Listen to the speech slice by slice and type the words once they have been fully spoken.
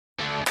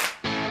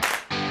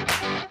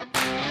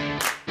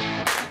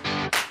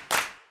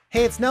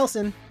Hey, it's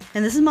Nelson.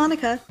 And this is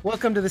Monica.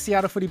 Welcome to the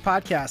Seattle Foodie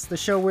Podcast, the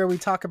show where we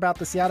talk about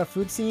the Seattle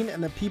food scene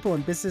and the people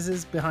and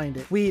businesses behind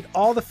it. We eat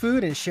all the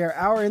food and share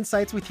our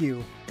insights with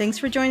you. Thanks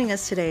for joining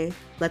us today.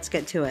 Let's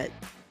get to it.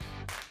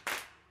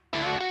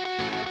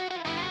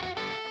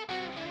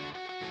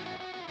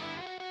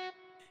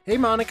 Hey,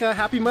 Monica,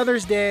 happy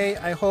Mother's Day.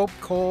 I hope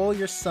Cole,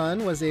 your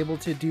son, was able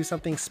to do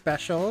something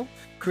special,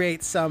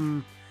 create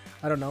some,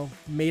 I don't know,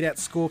 made at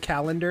school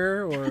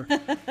calendar or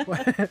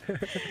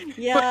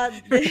Yeah,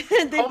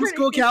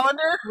 homeschool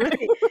calendar.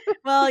 Right.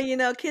 Well, you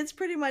know, kids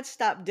pretty much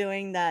stopped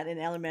doing that in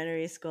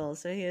elementary school,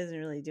 so he doesn't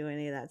really do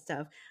any of that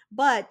stuff.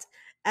 But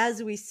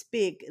as we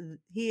speak,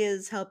 he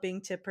is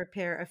helping to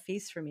prepare a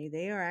feast for me.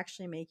 They are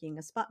actually making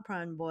a spot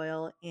prawn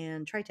boil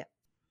and tri-tip.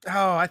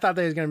 Oh, I thought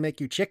they was going to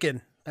make you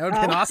chicken. That would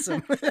have been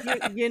awesome.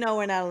 You know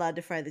we're not allowed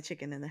to fry the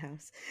chicken in the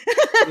house.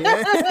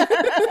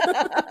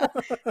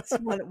 It's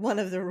one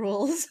of the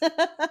rules.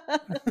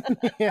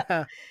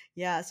 Yeah.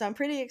 Yeah, so I'm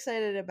pretty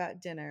excited about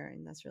dinner,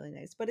 and that's really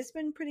nice. But it's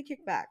been pretty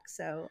kicked back,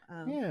 so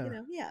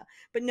yeah.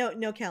 But no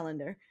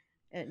calendar,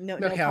 no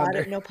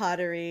calendar. no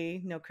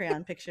pottery, no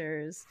crayon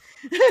pictures.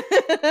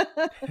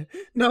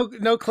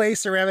 No clay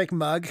ceramic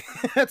mug.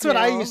 That's what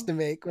I used to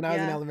make when I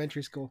was in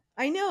elementary school.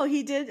 I know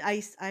he did.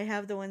 I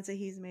have the ones that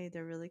he's made.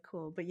 They're really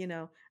cool. But you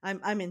know,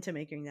 I'm into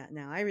making that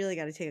now. I really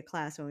got to take a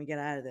class when we get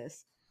out of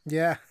this.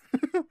 Yeah.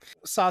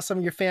 Saw some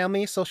of your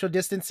family social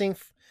distancing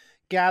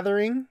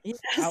gathering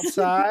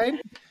outside.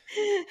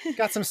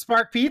 Got some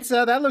Spark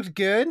Pizza. That looked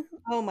good.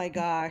 Oh my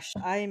gosh.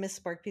 I miss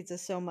Spark Pizza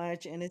so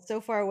much, and it's so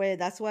far away.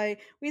 That's why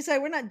we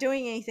decided we're not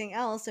doing anything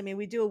else. I mean,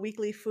 we do a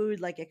weekly food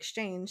like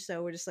exchange,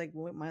 so we're just like,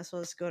 we might as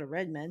well just go to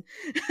Redmond.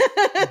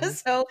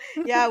 So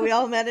yeah, we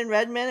all met in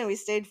Redmond and we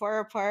stayed far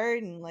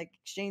apart and like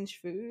exchanged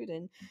food.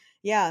 And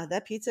yeah,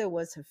 that pizza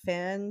was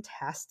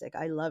fantastic.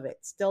 I love it.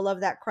 Still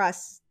love that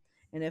crust.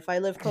 And if I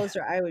lived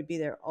closer, I would be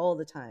there all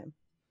the time.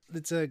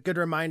 It's a good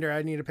reminder.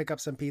 I need to pick up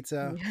some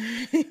pizza.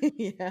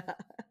 Yeah.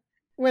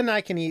 When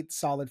I can eat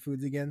solid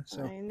foods again.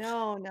 So I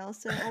know,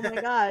 Nelson. Oh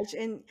my gosh.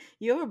 And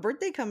you have a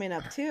birthday coming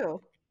up too.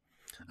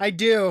 I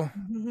do.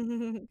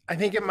 I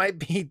think it might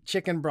be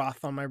chicken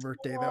broth on my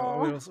birthday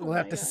though. We'll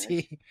have to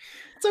see.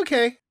 It's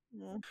okay.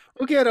 Yeah.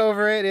 We'll get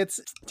over it.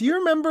 Do you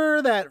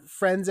remember that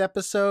Friends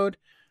episode?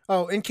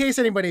 Oh, in case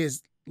anybody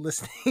is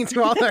listening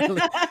to all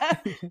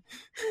that.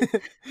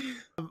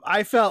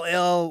 I fell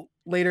ill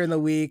later in the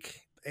week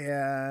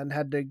and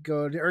had to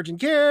go to urgent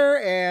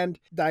care and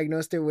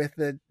diagnosed it with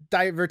the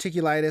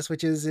diverticulitis,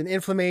 which is an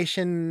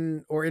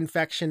inflammation or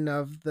infection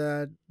of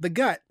the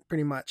gut,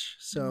 pretty much.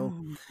 So,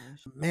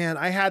 man,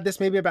 I had this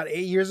maybe about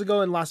 8 years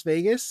ago in Las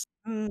Vegas.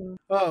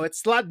 Oh,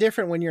 it's a lot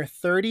different when you're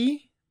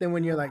 30 than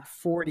when you're like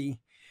 40.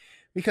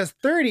 Because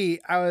 30,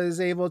 I was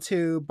able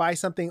to buy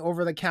something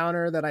over the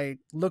counter that I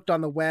looked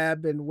on the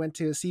web and went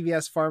to a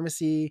CVS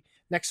pharmacy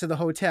next to the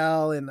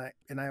hotel. And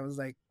I was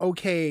like,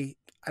 okay,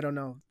 I don't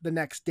know, the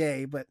next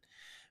day. But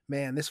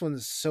man, this one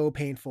is so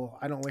painful.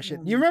 I don't wish it.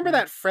 You remember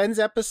that Friends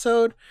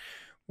episode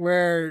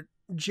where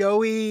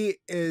Joey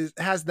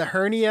has the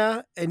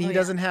hernia and he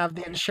doesn't have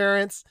the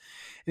insurance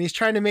and he's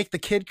trying to make the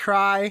kid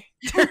cry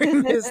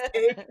during this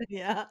take?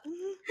 Yeah.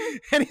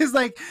 And he's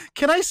like,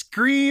 can I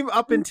scream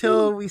up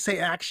until we say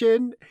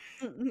action?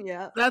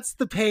 Yeah. That's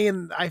the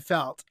pain I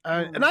felt.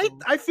 And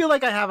I feel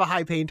like I have a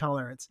high pain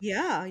tolerance.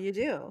 Yeah, you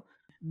do.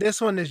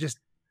 This one is just,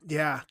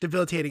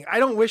 debilitating. I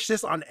don't wish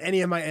this on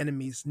any of my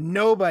enemies.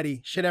 Nobody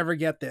should ever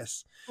get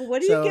this. Well,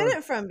 what do you get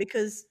it from?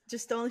 Because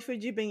just the only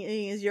food you've been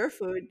eating is your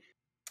food.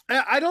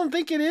 I don't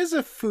think it is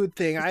a food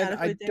thing.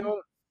 I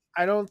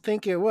don't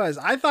think it was.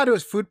 I thought it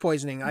was food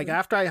poisoning. Like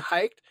after I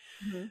hiked,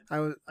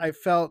 I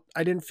felt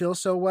I didn't feel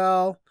so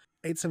well.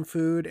 Ate some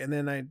food and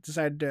then I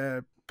decided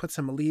to put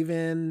some Aleve,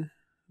 and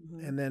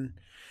then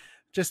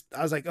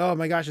I was like, oh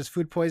my gosh, it's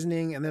food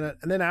poisoning. And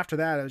then after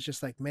that, I was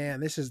just like,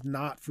 man, this is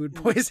not food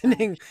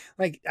poisoning.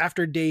 Like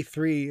after day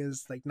 3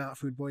 is like not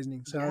food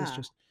poisoning. So I was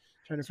just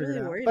trying to figure it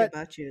out. Really worried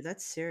about you.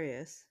 That's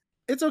serious.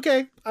 It's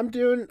okay. I'm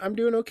doing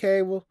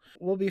okay.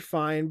 We'll be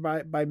fine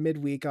by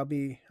midweek. I'll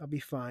be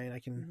fine. I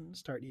can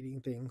start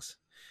eating things.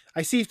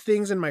 I see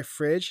things in my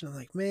fridge and I'm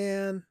like,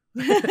 man,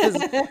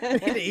 I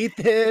need to eat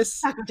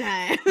this.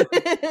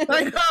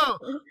 I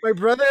know. My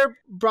brother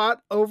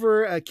brought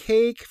over a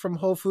cake from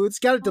Whole Foods,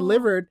 got it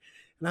delivered,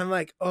 and I'm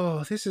like,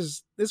 oh, this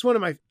is one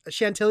of my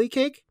Chantilly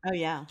cake. Oh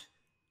yeah.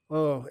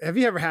 Oh, have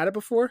you ever had it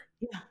before?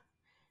 Yeah.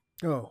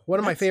 Oh, one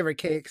of my favorite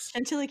cakes.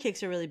 Chantilly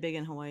cakes are really big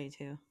in Hawaii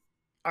too.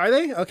 Are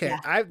they? Okay.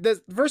 Yeah.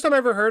 The first time I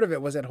ever heard of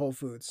it was at Whole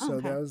Foods. So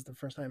that was the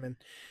first time. And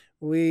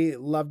we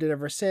loved it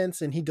ever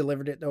since. And he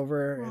delivered it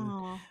over.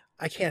 And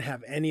I can't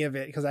have any of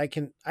it because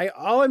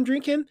all I'm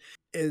drinking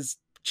is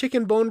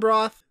chicken bone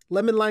broth,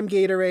 lemon lime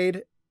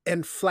Gatorade,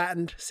 and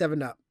flattened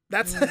 7-Up.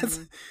 That's,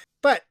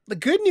 but the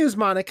good news,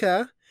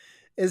 Monica,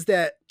 is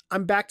that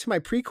I'm back to my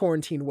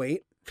pre-quarantine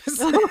weight.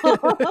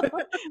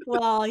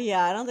 Well,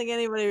 yeah, I don't think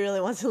anybody really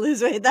wants to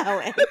lose weight that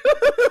way.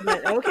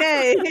 But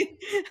okay.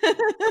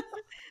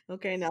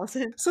 Okay,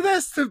 Nelson. So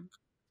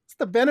It's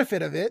the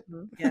benefit of it.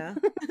 Yeah.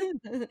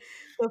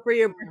 So for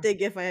your birthday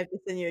gift, I have to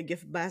send you a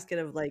gift basket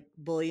of like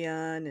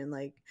bouillon and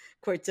like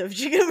quarts of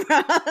chicken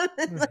broth,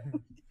 and,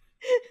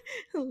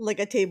 like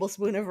a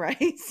tablespoon of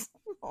rice.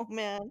 Oh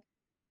man.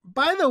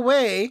 By the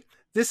way,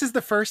 this is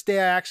the first day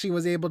I actually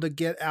was able to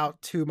get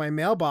out to my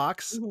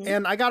mailbox,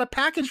 and I got a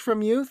package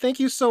from you. Thank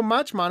you so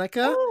much,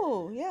 Monica.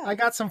 Oh yeah. I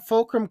got some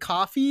Fulcrum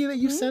coffee that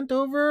you sent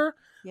over,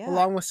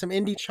 along with some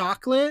indie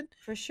chocolate.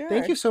 For sure.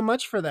 Thank you so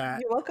much for that.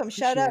 You're welcome.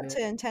 Shout out to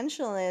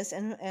Intentionalist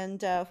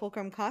and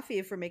Fulcrum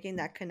Coffee for making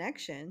that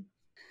connection.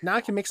 Now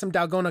I can make some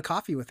Dalgona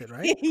coffee with it,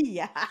 right?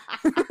 Yeah.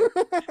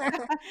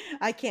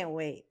 I can't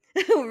wait.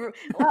 Well,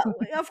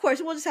 of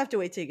course, we'll just have to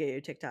wait till you get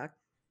your TikTok.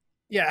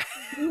 Yeah.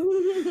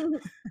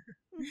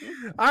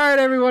 All right,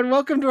 everyone.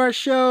 Welcome to our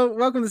show.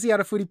 Welcome to the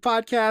Seattle Foodie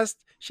Podcast.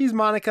 She's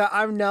Monica.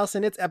 I'm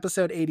Nelson. It's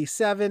episode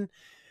 87.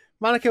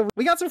 Monica,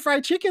 we got some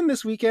fried chicken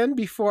this weekend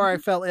before I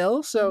fell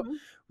ill, so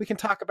we can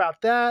talk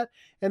about that.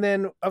 And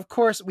then, of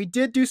course, we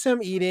did do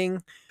some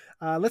eating.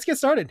 Let's get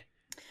started.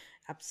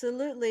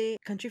 Absolutely.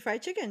 Country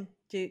fried chicken.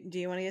 Do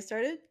you want to get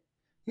started?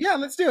 Yeah,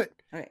 let's do it.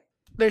 All right.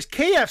 There's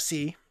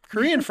KFC,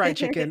 Korean fried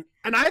chicken,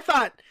 and I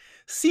thought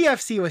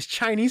CFC was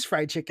Chinese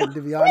fried chicken,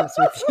 to be honest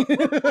with you.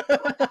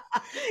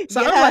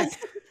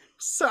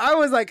 So I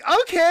was like,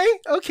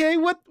 okay,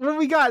 what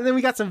we got? And then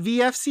we got some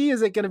VFC.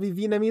 Is it going to be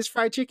Vietnamese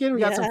fried chicken?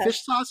 We got some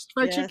fish sauce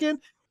fried chicken.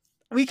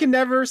 We can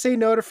never say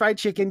no to fried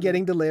chicken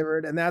getting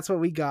delivered, and that's what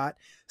we got.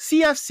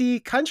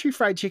 CFC, Country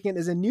Fried Chicken,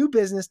 is a new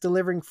business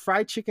delivering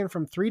fried chicken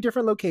from 3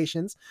 different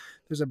locations.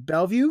 There's a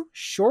Bellevue,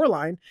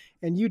 Shoreline,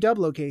 and UW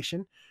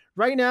location.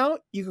 Right now,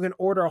 you can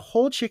order a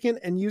whole chicken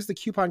and use the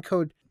coupon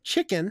code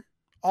CHICKEN,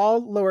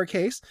 all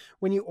lowercase,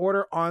 when you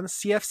order on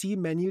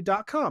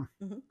cfcmenu.com.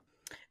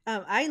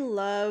 I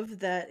love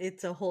that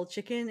it's a whole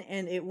chicken,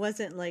 and it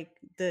wasn't like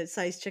the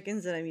size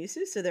chickens that I'm used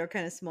to, so they were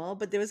kind of small,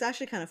 but it was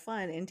actually kind of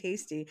fun and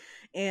tasty.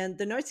 And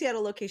the North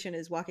Seattle location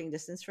is walking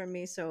distance from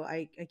me, so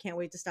I can't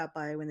wait to stop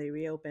by when they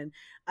reopen.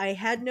 I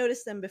had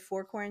noticed them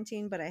before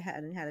quarantine, but I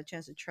hadn't had a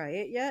chance to try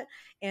it yet.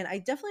 And I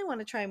definitely want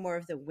to try more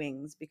of the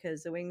wings,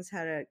 because the wings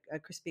had a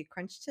crispy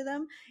crunch to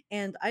them.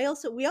 And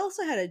we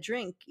also had a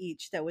drink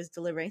each that was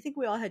delivered. I think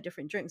we all had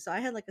different drinks. So I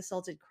had like a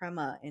salted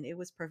crema, and it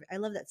was perfect. I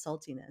love that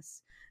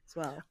saltiness as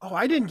well. Oh,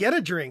 I didn't get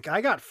a drink.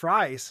 I got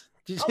fries.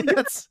 You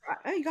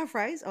got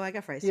fries? Oh, I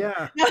got fries.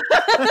 Yeah.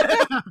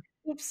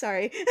 Oops,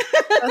 sorry.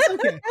 That's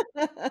okay.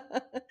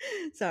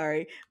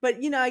 Sorry.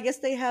 But, I guess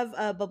they have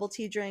bubble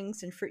tea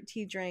drinks and fruit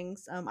tea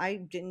drinks. I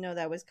didn't know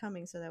that was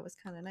coming, so that was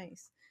kind of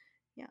nice.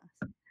 Yeah.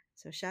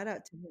 So shout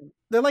out to them.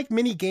 They're like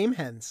mini game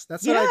hens.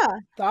 That's what I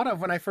thought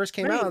of when I first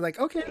came out. I was like,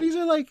 okay,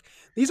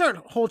 these aren't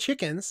whole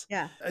chickens.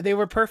 Yeah. They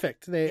were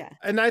perfect.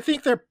 And I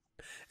think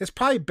it's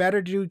probably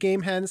better to do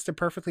game hens to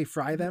perfectly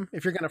fry them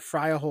if you're going to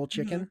fry a whole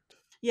chicken.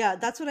 Yeah,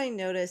 that's what I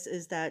noticed,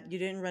 is that you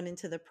didn't run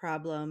into the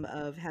problem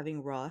of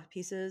having raw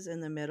pieces in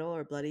the middle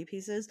or bloody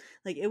pieces.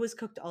 Like, it was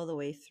cooked all the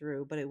way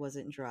through, but it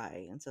wasn't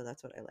dry. And so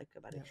that's what I like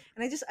about it.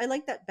 And I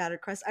like that batter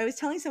crust. I was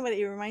telling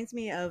somebody, it reminds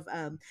me of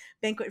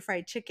Banquet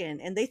Fried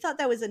Chicken, and they thought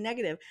that was a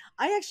negative.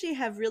 I actually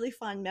have really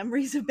fond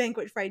memories of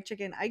Banquet Fried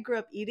Chicken. I grew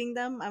up eating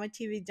them. I'm a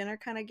TV dinner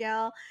kind of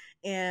gal.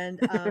 And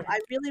I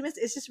really miss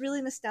it's just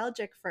really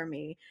nostalgic for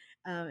me.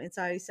 And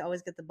so I used to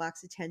always get the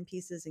box of 10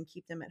 pieces and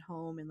keep them at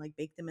home and like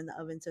bake them in the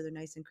oven so they're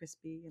nice and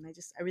crispy. And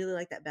I really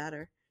like that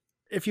batter.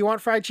 If you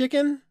want fried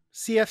chicken,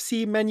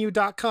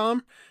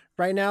 cfcmenu.com.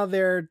 Right now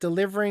they're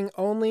delivering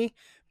only,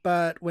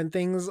 but when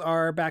things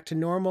are back to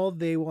normal,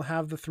 they will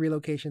have the 3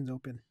 locations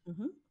open.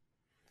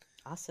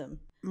 Awesome.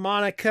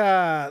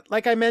 Monica,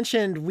 like I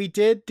mentioned, we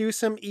did do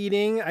some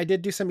eating. I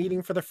did do some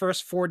eating for the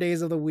first 4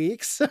 days of the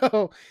week.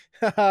 So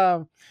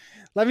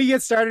let me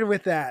get started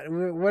with that.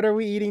 What are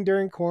we eating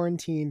during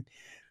quarantine?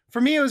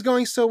 For me, it was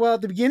going so well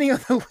at the beginning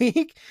of the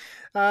week.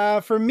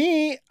 For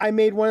me, I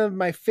made one of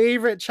my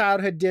favorite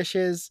childhood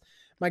dishes.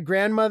 My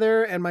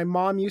grandmother and my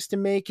mom used to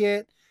make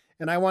it,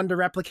 and I wanted to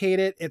replicate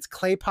it. It's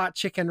clay pot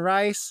chicken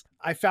rice.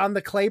 I found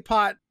the clay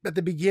pot at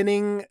the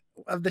beginning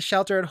of the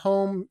Shelter at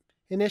Home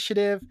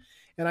initiative,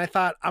 and I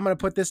thought, I'm going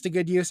to put this to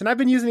good use. And I've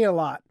been using it a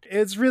lot.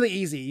 It's really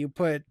easy. You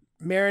put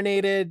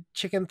marinated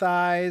chicken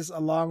thighs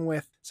along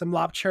with some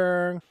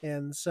lapchung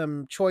and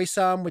some choy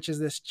sum, which is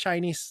this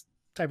Chinese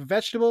type of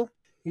vegetable.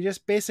 You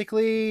just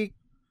basically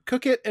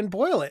cook it and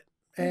boil it.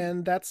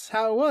 And that's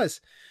how it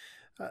was.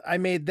 I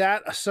made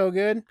that so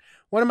good.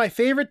 One of my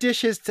favorite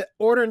dishes to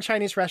order in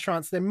Chinese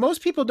restaurants that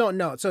most people don't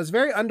know, so it's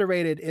very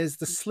underrated, is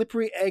the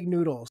slippery egg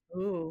noodles.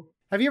 Ooh.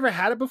 Have you ever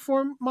had it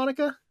before,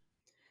 Monica?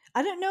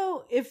 I don't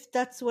know if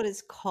that's what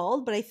it's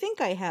called, but I think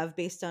I have,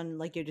 based on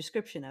like your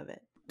description of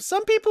it.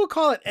 Some people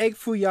call it egg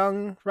foo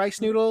young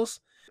rice noodles.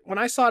 When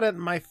I saw it at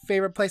my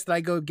favorite place that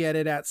I go get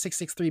it at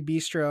 663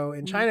 Bistro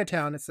in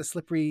Chinatown, it's the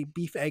slippery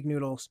beef egg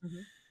noodles.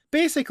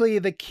 Basically,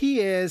 the key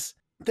is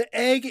the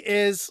egg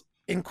is,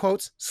 in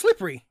quotes,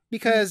 slippery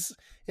because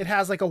it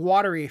has like a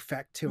watery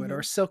effect to it or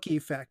a silky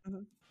effect.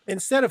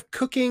 Instead of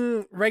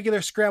cooking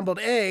regular scrambled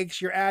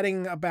eggs, you're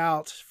adding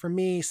about, for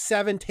me,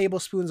 7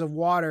 tablespoons of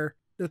water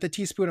with a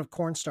teaspoon of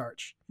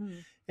cornstarch.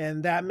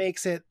 And that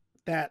makes it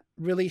that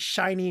really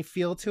shiny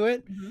feel to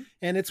it. Mhm.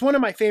 And it's one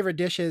of my favorite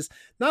dishes.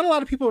 Not a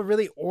lot of people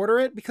really order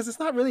it because it's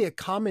not really a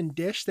common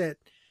dish that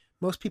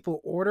most people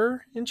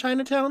order in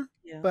Chinatown,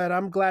 Yeah. but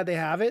I'm glad they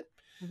have it.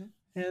 Mhm.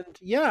 And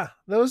yeah,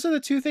 those are the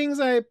two things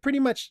I pretty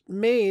much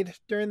made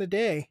during the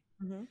day.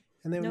 Mhm.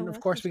 And then, No, of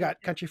that course, sounds we really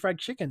got good. country fried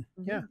chicken.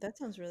 Yeah. That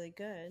sounds really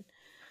good.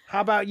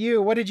 How about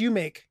you? What did you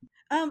make?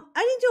 I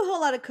didn't do a whole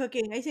lot of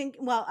cooking. I think,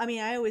 well, I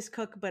mean, I always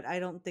cook, but I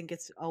don't think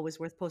it's always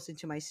worth posting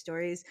to my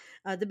stories.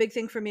 The big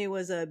thing for me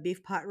was a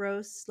beef pot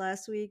roast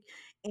last week.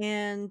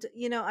 And,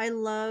 I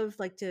love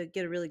like to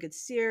get a really good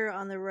sear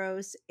on the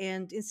roast.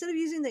 And instead of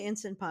using the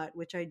Instant Pot,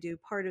 which I do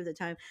part of the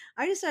time,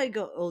 I decided to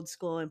go old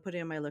school and put it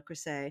in my Le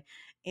Creuset.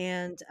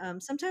 And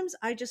sometimes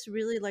I just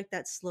really like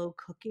that slow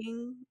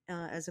cooking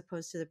as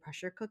opposed to the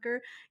pressure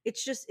cooker.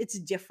 It's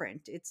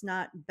different. It's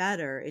not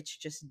better. It's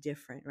just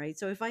different, right?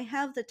 So if I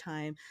have the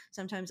time,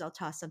 sometimes I'll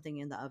toss something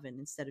in the oven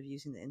instead of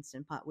using the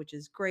Instant Pot, which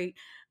is great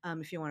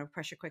if you want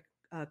to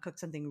cook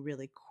something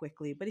really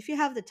quickly. But if you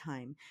have the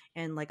time,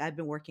 and like I've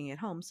been working at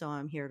home, so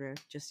I'm here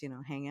to just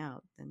hang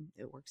out, then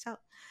it works out.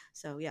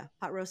 So yeah,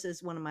 pot roast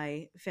is one of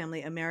my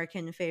family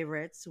American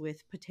favorites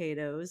with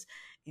potatoes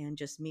and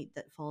just meat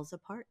that falls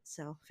apart.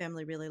 So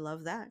family really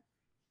love that.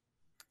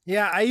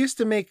 Yeah, I used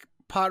to make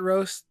pot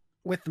roast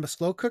with the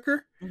slow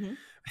cooker. Mm-hmm.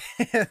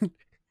 And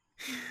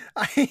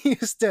I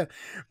used to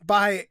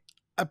buy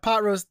a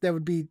pot roast that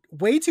would be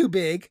way too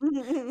big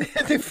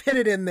to fit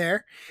it in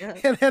there. Yeah.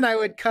 And then I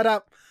would cut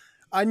up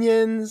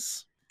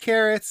onions,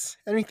 carrots,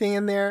 anything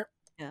in there.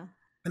 Yeah.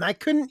 And I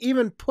couldn't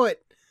even close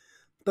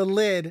the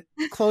lid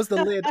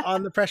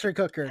on the pressure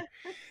cooker.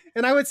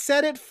 And I would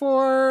set it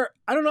for,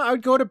 I don't know, I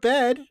would go to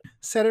bed,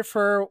 set it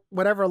for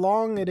whatever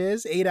long it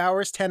is, 8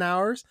 hours, 10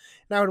 hours.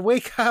 And I would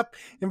wake up,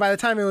 and by the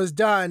time it was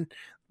done,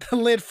 the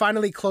lid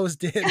finally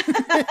closed in.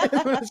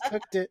 It was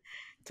cooked it.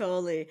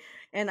 Totally.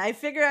 And I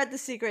figure out the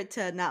secret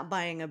to not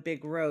buying a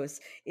big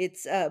roast.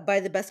 It's buy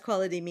the best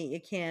quality meat you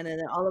can. And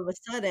then all of a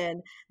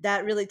sudden,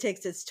 that really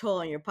takes its toll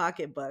on your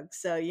pocketbook.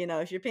 So,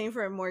 if you're paying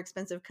for a more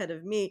expensive cut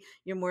of meat,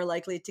 you're more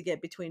likely to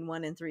get between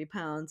 1 and 3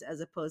 pounds as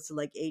opposed to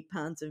like 8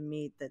 pounds of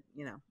meat that.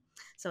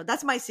 So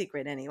that's my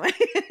secret anyway.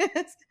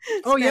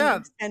 Oh,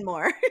 yeah. Spend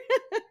more.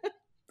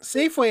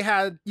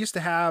 Safeway used to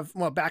have,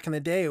 well, back in the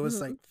day, it was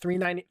Mhm. like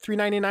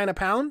 $3.99 a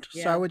pound. So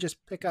Yeah. I would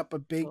just pick up a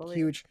big, Totally.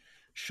 huge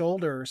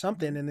shoulder or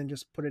something and then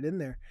just put it in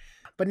there.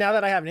 But now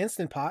that I have an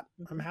Instant Pot,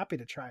 I'm Mhm. happy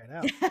to try it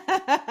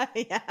out.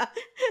 Yeah.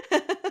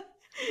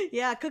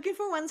 Yeah, cooking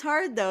for one's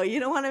hard though. You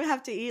don't want to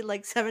have to eat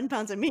like 7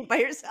 pounds of meat by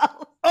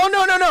yourself. Oh,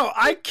 no.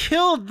 I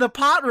killed the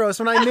pot roast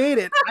when I made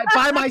it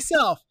by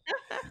myself.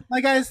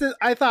 Like I said,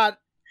 I thought,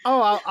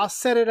 oh, I'll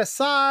set it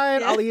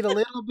aside. Yeah. I'll eat a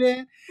little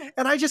bit.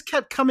 And I just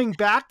kept coming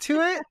back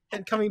to it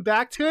and coming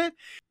back to it.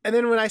 And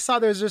then when I saw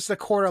there's just a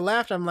quarter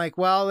left, I'm like,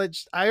 well,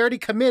 I already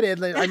committed.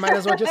 Like, I might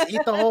as well just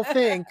eat the whole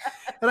thing.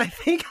 And I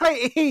think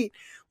I ate,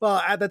 well,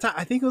 at the time,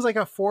 I think it was like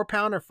a 4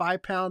 pound or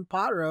 5 pound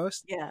pot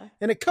roast. Yeah.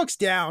 And it cooks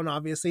down,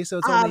 obviously. So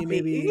it's only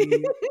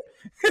maybe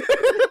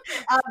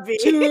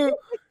Obvi.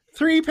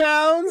 2-3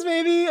 pounds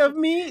maybe of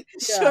meat.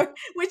 Sure. Yeah.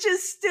 Which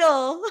is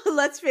still,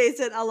 let's face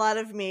it, a lot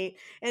of meat.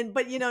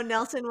 But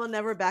Nelson will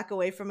never back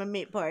away from a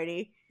meat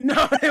party.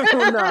 No, it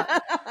will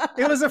not.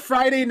 It was a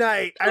Friday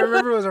night. I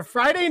remember it was a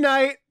Friday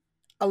night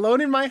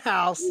alone in my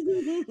house.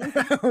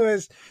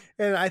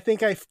 And I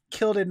think I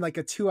killed it in like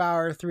a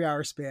 2-hour,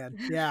 3-hour span.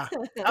 Yeah.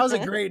 That was a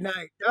great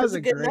night. That was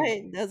a good great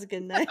night. That was a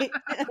good night.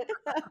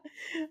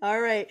 All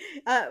right.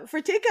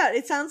 For takeout,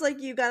 it sounds like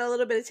you got a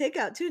little bit of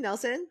takeout too,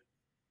 Nelson.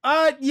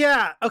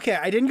 Yeah. Okay.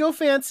 I didn't go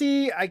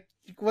fancy. I'm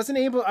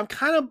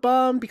kind of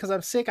bummed because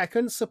I'm sick. I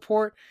couldn't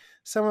support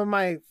some of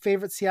my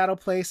favorite Seattle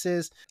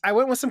places. I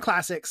went with some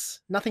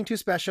classics, nothing too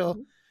special.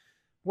 Mhm.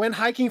 Went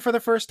hiking for the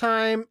first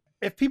time.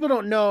 If people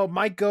don't know,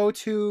 my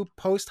go-to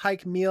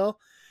post-hike meal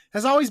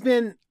has always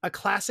been a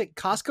classic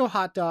Costco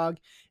hot dog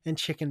and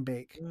chicken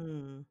bake.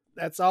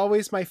 That's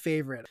always my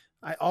favorite.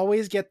 I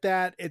always get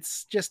that.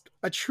 It's just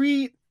a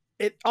treat.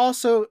 It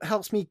also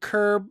helps me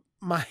curb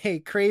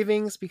my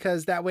cravings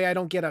because that way I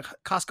don't get a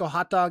Costco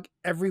hot dog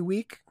every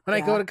week when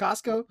I go to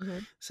Costco.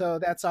 Mhm. So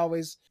that's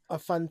always a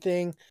fun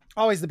thing.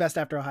 Always the best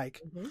after a hike.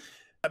 Mhm.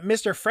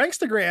 Mr.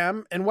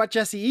 Frankstagram and What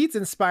Jesse Eats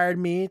inspired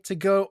me to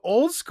go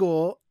old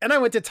school, and I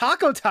went to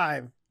Taco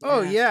Time.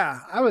 Oh yeah,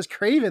 I was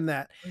craving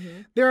that.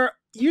 Mhm. There are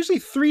usually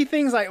 3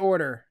 things I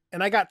order,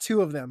 and I got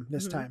 2 of them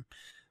this time.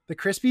 The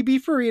crispy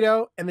beef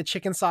burrito and the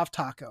chicken soft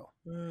taco.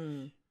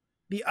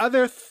 The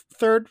other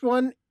third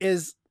one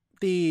is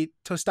the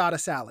tostada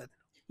salad.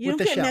 You with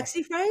don't the get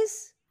shell. Mexi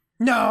fries?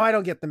 No, I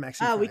don't get the Mexi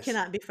fries. Oh, we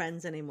cannot be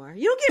friends anymore.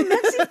 You don't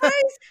get Mexi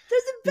fries?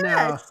 They're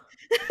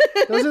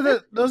the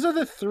best. Those are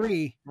the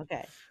 3.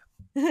 Okay.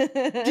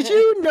 Did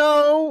you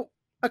know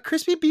a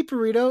crispy beef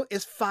burrito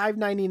is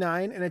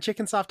 $5.99 and a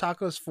chicken soft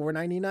taco is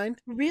 $4.99?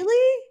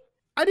 Really?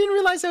 I didn't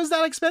realize it was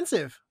that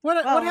expensive.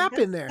 What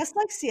happened there? That's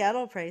like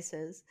Seattle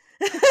prices.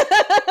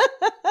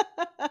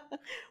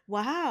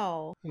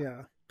 Wow.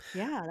 Yeah.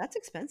 Yeah, that's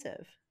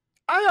expensive.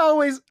 I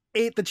always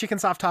ate the chicken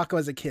soft taco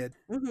as a kid.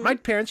 Mhm. My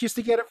parents used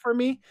to get it for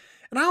me,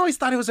 and I always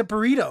thought it was a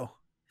burrito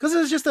Because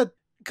it's just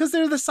because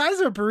they're the size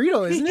of a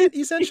burrito, isn't it?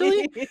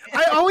 Essentially,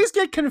 I always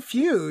get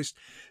confused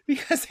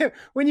because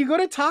when you go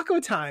to Taco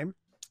Time,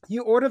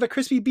 you order the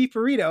crispy beef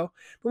burrito,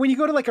 but when you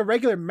go to like a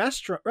regular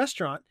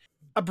restaurant,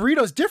 a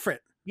burrito is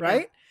different,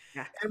 right?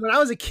 Yeah. And when I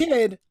was a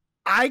kid,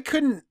 I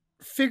couldn't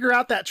figure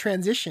out that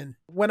transition.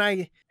 When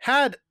I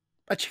had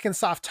a chicken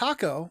soft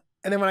taco,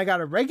 and then when I got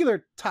a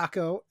regular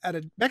taco at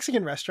a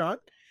Mexican restaurant,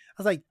 I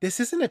was like, this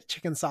isn't a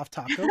chicken soft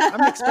taco.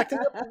 I'm expecting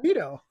a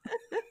burrito.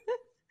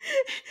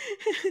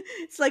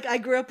 It's like I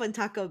grew up on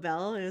Taco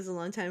Bell. It was a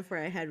long time before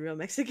I had real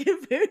Mexican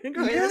food.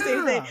 The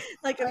same thing.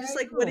 Like, I'm just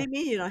like, what do you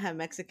mean you don't have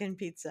Mexican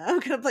pizza?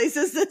 What kind of place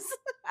is this?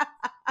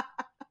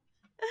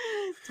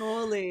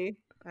 Totally.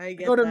 I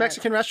get Go to a that.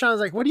 Mexican restaurant. I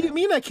was like, what do you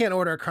mean I can't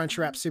order a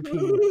Crunchwrap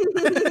Supreme?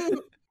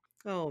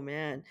 Oh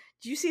man,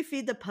 did you see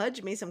Feed the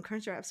Pudge made some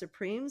Crunchwrap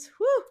Supremes?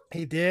 Whew.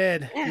 He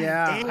did.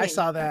 Yeah, I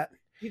saw that.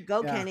 You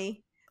go,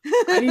 Kenny.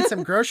 I need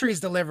some groceries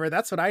delivered.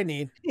 That's what I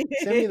need.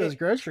 Send me those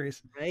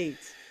groceries. Right.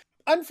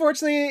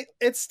 Unfortunately,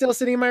 it's still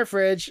sitting in my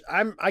fridge.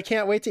 I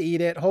can't wait to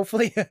eat it.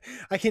 Hopefully,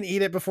 I can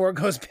eat it before it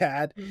goes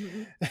bad.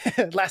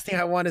 Last thing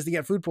I want is to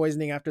get food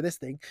poisoning after this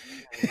thing.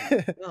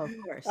 Oh, of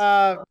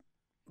course.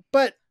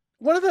 But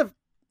one of the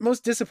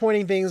most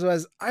disappointing things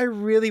was I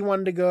really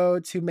wanted to go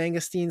to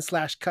Mangosteen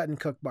 / Cut and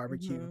Cook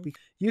Barbecue.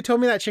 You told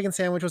me that chicken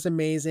sandwich was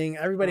amazing.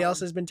 Everybody else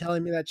has been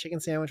telling me that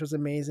chicken sandwich was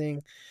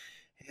amazing.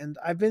 And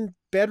I've been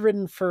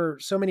bedridden for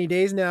so many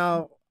days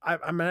now. I'm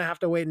going to have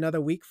to wait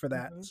another week for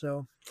that.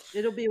 So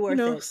it'll be worth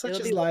it. Such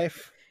is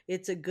life.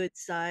 It's a good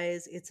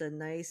size. It's a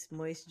nice,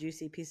 moist,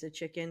 juicy piece of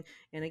chicken.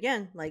 And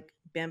again, like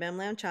Bam Bam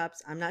Lamb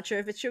Chops, I'm not sure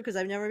if it's true because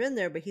I've never been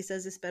there, but he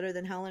says it's better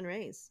than Howlin'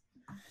 Ray's.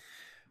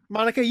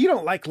 Monica, you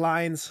don't like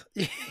lines.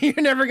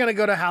 You're never going to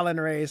go to Howlin'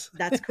 Ray's.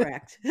 That's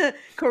correct.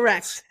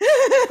 Correct.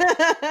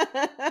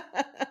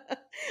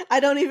 I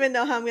don't even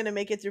know how I'm going to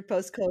make it through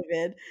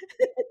post-COVID.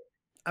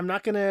 I'm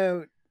not going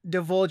to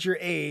divulge your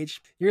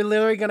age. You're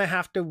literally going to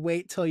have to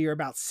wait till you're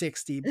about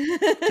 60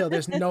 till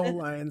there's no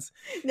lines.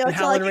 No,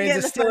 until I can get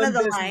in the front of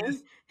the line.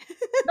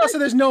 No, so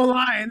there's no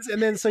lines,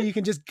 and then so you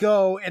can just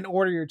go and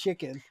order your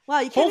chicken.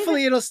 Wow,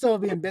 hopefully it'll still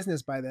be in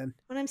business by then.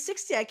 When I'm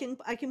 60, I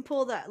can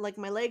pull that, like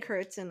my leg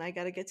hurts and I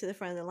got to get to the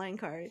front of the line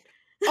card.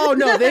 Oh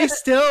no, they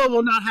still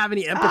will not have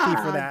any empathy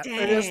for that. Dang.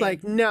 They're just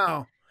like,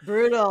 no.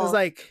 Brutal. It's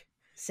like,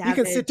 savage.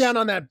 You can sit down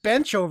on that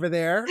bench over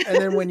there, and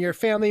then when your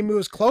family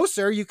moves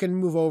closer, you can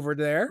move over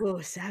there. Oh,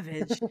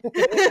 savage.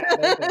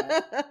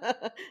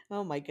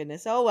 Oh my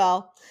goodness. Oh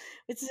well.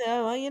 It's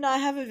well, I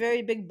have a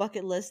very big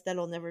bucket list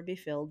that'll never be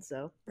filled,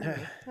 so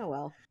oh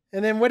well.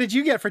 And then what did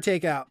you get for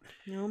takeout?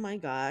 Oh my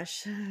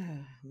gosh.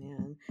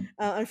 Man.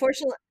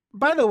 Unfortunately,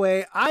 by the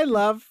way, I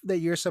love that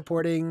you're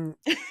supporting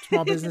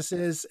small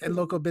businesses and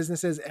local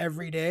businesses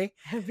every day.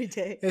 Every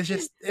day. It's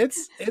just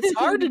it's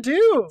hard to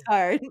do. It's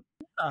hard.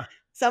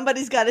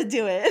 Somebody's got to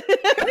do it.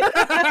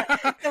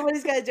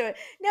 Somebody's got to do it.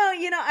 No,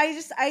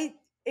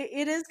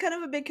 it is kind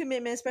of a big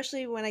commitment,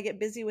 especially when I get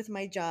busy with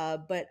my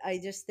job. But I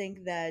just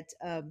think that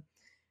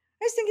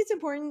I just think it's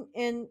important.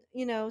 And,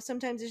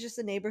 sometimes it's just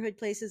the neighborhood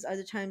places.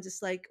 Other times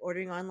it's like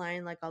ordering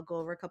online. Like I'll go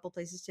over a couple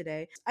places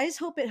today. I just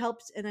hope it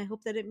helps. And I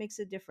hope that it makes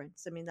a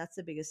difference. I mean, that's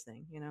the biggest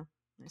thing,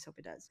 I just hope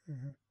it does.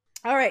 Mm-hmm.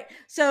 All right.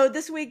 So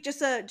this week,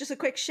 just a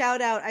quick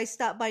shout out. I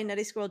stopped by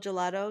Nutty Squirrel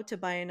Gelato to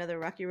buy another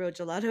Rocky Road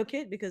Gelato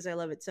kit because I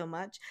love it so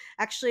much.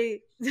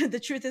 Actually, the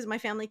truth is my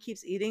family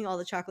keeps eating all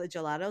the chocolate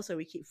gelato, so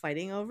we keep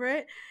fighting over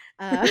it.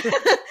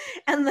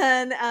 And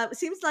then it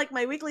seems like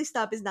my weekly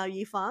stop is now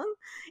Yifang.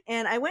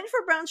 And I went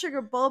for brown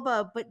sugar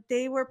boba, but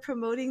they were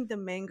promoting the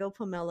mango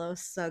pomelo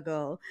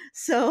sago.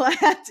 So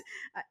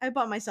I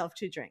bought myself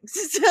 2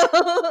 drinks.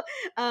 So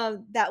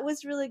that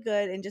was really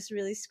good and just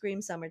really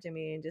screamed summer to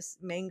me. And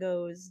just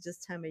mangoes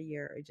this time of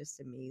year are just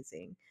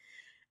amazing.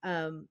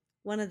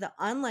 One of the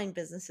online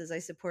businesses I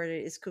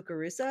supported is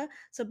Cucarusa.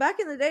 So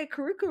back in the day,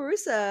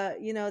 Cucarusa,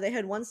 they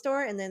had one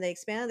store and then they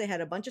expanded. They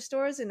had a bunch of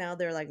stores and now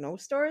they're like no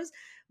stores,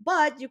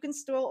 but you can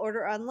still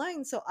order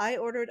online. So I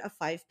ordered a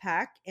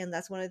 5-pack and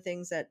that's one of the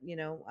things that,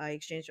 I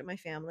exchanged with my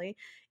family.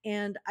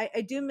 And I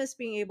do miss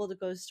being able to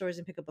go to stores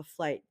and pick up a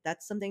flight.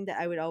 That's something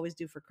that I would always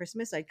do for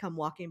Christmas. I'd come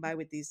walking by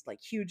with these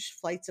like huge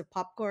flights of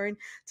popcorn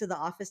to the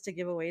office to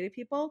give away to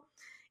people.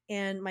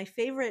 And my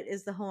favorite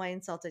is the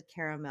Hawaiian salted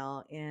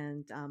caramel.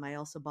 And I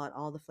also bought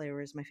all the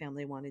flavors my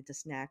family wanted to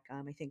snack.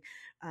 I think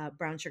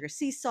brown sugar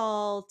sea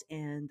salt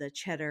and the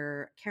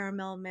cheddar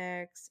caramel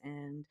mix.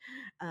 And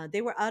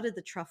they were out of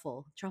the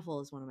truffle.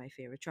 Truffle is one of my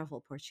favorite,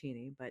 truffle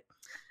porcini. But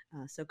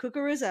so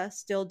Cucarusa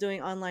still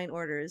doing online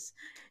orders.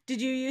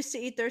 Did you used to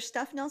eat their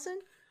stuff,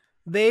 Nelson?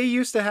 They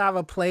used to have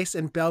a place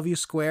in Bellevue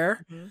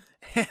Square,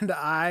 and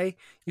I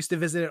used to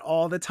visit it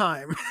all the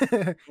time.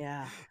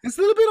 Yeah. It's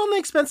a little bit on the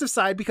expensive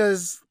side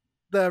because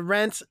the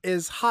rent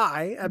is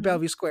high at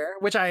Bellevue Square,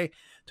 which I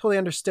totally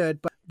understood.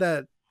 But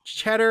the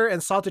cheddar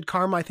and salted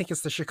caramel, I think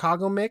it's the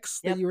Chicago mix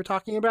that you were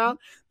talking about.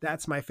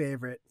 That's my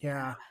favorite.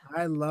 Yeah,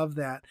 I love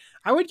that.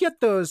 I would get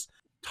those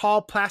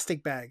tall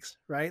plastic bags,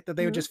 right? That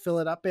they would just fill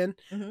it up in.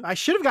 I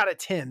should have got a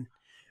tin,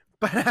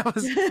 but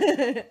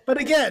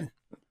but again,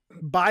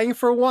 buying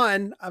for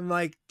one, I'm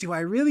like, do I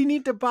really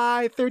need to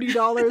buy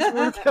 $30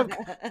 worth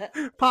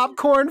of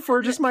popcorn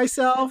for just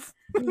myself?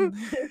 Now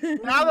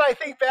that I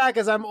think back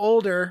as I'm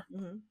older,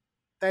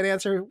 that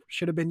answer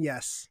should have been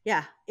yes.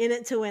 Yeah, in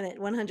it to win it,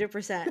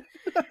 100%.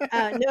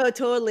 No,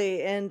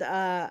 totally. And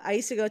I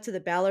used to go to the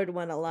Ballard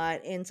one a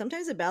lot, and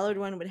sometimes the Ballard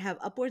one would have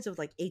upwards of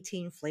like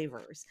 18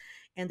 flavors,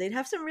 and they'd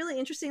have some really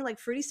interesting like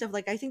fruity stuff.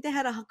 Like I think they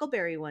had a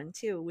huckleberry one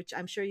too, which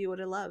I'm sure you would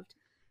have loved.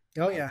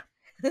 Oh yeah.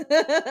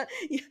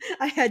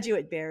 I had you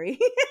at Berry.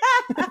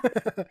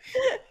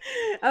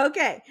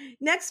 Okay.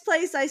 Next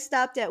place I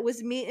stopped at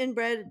was Meat and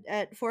Bread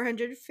at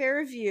 400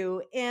 Fairview,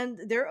 and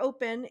they're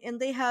open and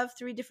they have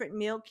 3 different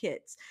meal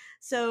kits.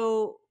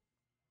 So,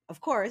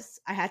 of course,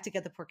 I had to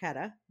get the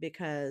porchetta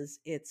because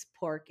it's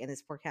pork and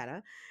it's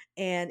porchetta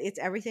and it's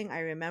everything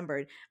I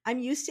remembered. I'm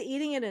used to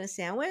eating it in a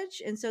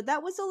sandwich, and so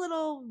that was a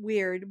little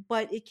weird,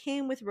 but it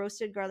came with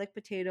roasted garlic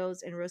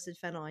potatoes and roasted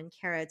fennel and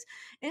carrots,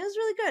 and it was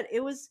really good.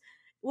 It was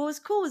what was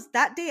cool was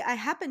that day I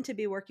happened to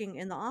be working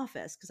in the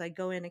office because I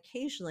go in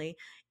occasionally,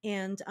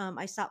 and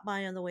I stopped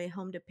by on the way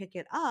home to pick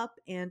it up,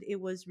 and it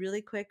was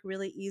really quick,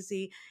 really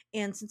easy.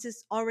 And since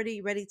it's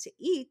already ready to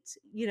eat,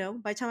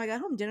 by the time I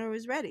got home, dinner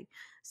was ready.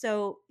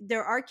 So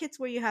there are kits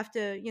where you have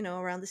to,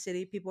 around the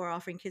city, people are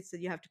offering kits that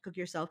you have to cook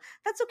yourself.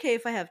 That's okay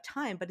if I have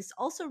time, but it's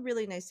also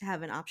really nice to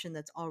have an option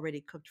that's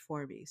already cooked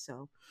for me.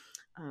 So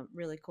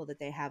really cool that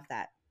they have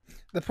that.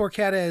 The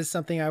porchetta is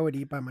something I would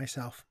eat by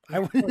myself. Yeah. I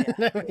wouldn't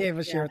never be able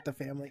to share with the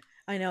family.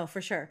 I know,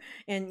 for sure.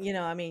 And,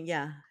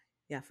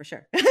 yeah, for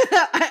sure.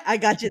 I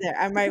got you there.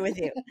 I'm right with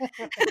you.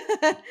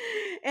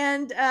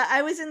 And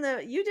I was in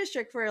the U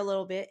District for a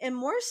little bit, and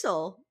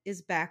Morsel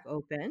is back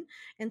open.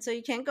 And so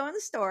you can't go in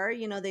the store.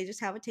 They just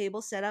have a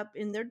table set up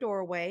in their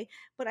doorway.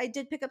 But I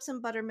did pick up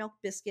some buttermilk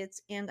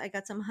biscuits, and I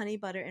got some honey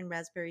butter and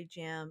raspberry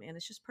jam. And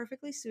it's just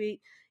perfectly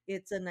sweet.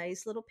 It's a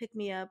nice little pick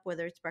me up,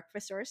 whether it's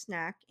breakfast or a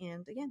snack.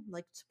 And again,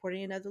 like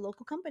supporting another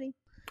local company.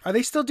 Are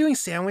they still doing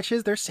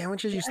sandwiches? Their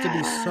sandwiches used to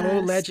be so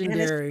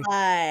legendary. Spanish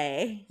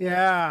fly.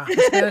 Yeah,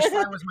 the Spanish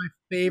fly was my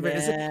favorite.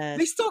 Yes.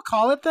 They still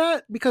call it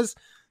that? Because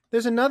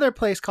there's another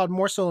place called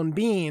Morsel and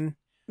Bean,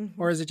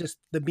 or is it just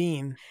the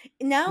Bean?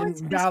 Now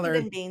it's Biscuit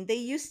and Bean. They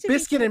used to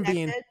Biscuit be and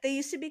Bean. They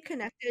used to be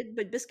connected,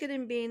 but Biscuit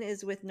and Bean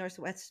is with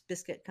Northwest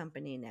Biscuit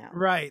Company now.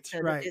 Right, so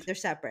right. They're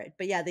separate,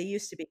 but yeah, they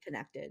used to be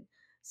connected.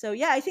 So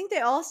yeah, I think they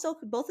all still,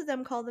 both of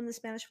them call them the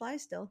Spanish fly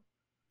still.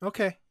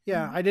 Okay,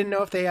 yeah, I didn't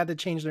know if they had to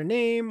change their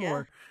name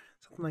or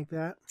something like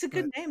that. It's a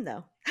good name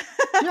though.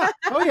 Yeah.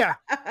 Oh yeah.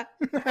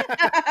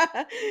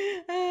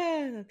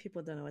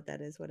 People don't know what that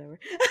is. Whatever.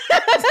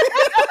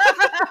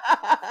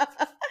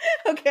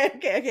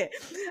 Okay.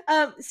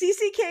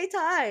 CCK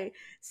Thai.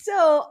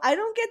 So I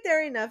don't get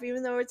there enough,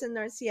 even though it's in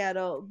North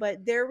Seattle,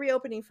 but they're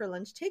reopening for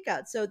lunch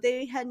takeout. So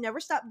they had never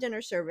stopped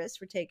dinner service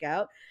for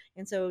takeout.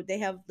 And so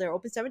they're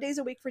open 7 days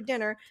a week for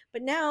dinner,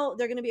 but now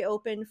they're going to be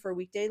open for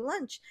weekday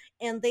lunch.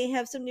 And they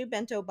have some new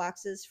bento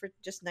boxes for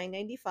just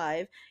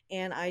 $9.95.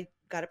 And I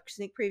got a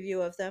sneak preview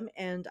of them,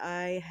 and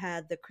I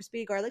had the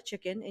crispy garlic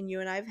chicken, and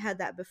you and I have had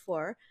that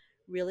before.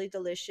 Really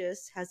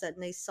delicious, has that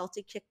nice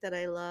salty kick that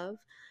I love,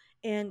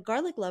 and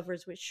garlic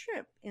lovers with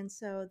shrimp, and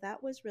so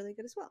that was really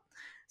good as well.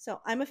 So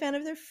I'm a fan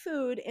of their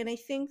food, and I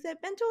think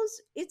that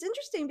bentos, it's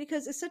interesting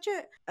because it's such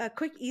a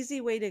quick,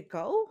 easy way to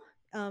go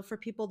for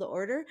people to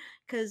order,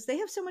 because they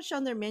have so much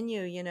on their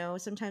menu.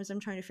 Sometimes I'm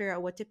trying to figure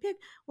out what to pick,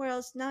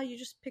 whereas now you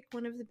just pick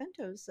one of the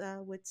bentos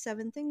with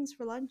 7 things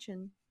for lunch,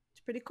 and it's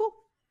pretty cool.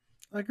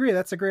 I agree.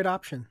 That's a great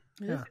option.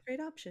 That's a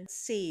great option.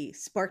 See,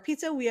 Spark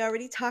Pizza, we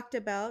already talked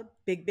about.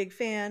 Big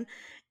fan.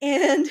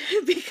 And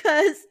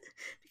because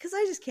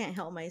I just can't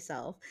help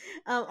myself.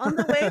 On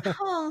the way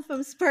home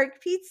from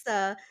Spark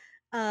Pizza,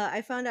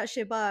 I found out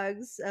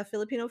Shebag's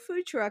Filipino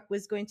food truck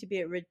was going to be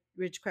at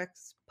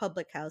Ridgecrest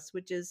Public House,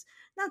 which is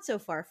not so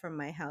far from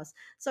my house.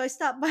 So I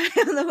stopped by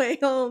on the way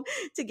home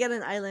to get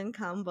an island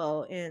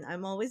combo, and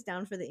I'm always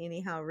down for the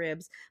anyhow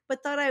ribs,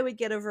 but thought I would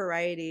get a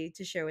variety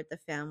to share with the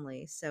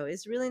family. So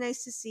it's really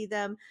nice to see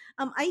them.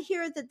 I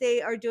hear that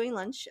they are doing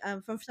lunch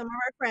from some of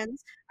our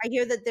friends. I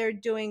hear that they're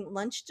doing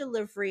lunch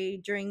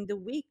delivery during the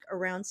week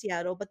around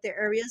Seattle, but their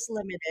area is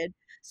limited.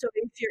 So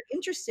if you're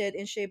interested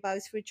in Shea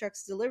Boggs Food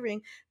Trucks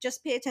delivering,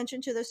 just pay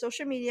attention to their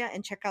social media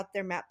and check out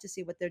their map to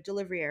see what their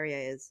delivery area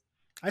is.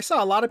 I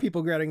saw a lot of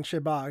people getting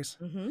Shebag's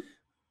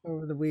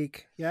over the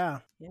week. Yeah.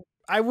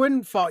 I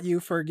wouldn't fault you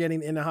for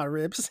getting Inaha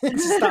ribs and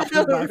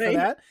stopping by for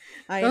that.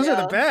 Those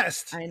are the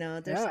best. I know.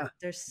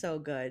 They're so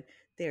good.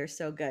 They are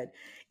so good.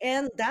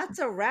 And that's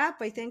a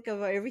wrap, I think,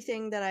 of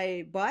everything that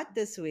I bought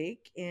this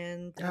week.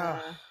 And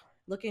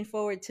looking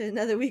forward to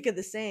another week of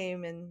the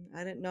same. And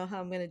I don't know how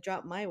I'm going to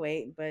drop my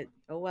weight, but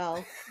oh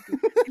well.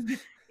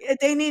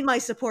 They need my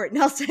support,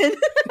 Nelson.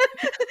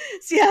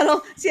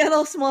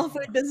 Seattle small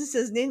food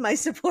businesses need my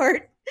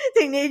support.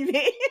 They need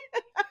me.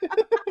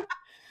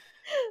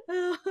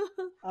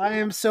 I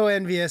am so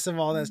envious of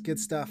all that good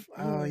stuff.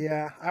 Oh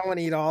yeah, I want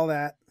to eat all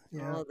that.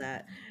 Yeah. All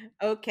that.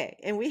 Okay,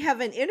 and we have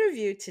an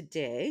interview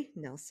today,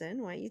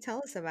 Nelson. Why don't you tell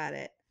us about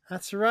it?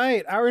 That's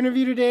right. Our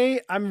interview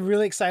today, I'm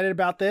really excited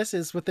about this,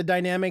 is with the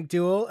dynamic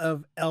duo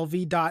of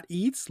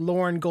LV.Eats,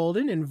 Lauren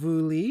Golden and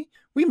Vu Lee.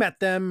 We met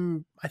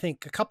them, I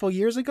think, a couple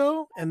years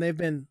ago, and they've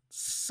been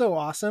so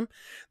awesome.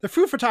 The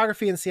food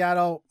photography in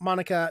Seattle,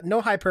 Monica,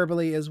 no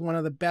hyperbole, is one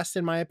of the best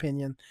in my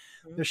opinion.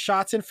 Their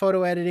shots and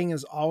photo editing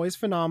is always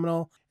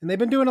phenomenal, and they've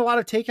been doing a lot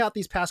of takeout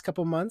these past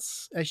couple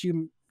months, as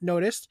you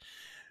noticed.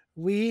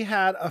 We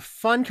had a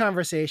fun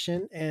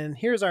conversation, and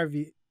here's our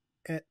view.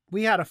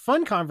 We had a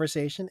fun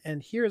conversation,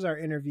 and here's our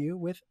interview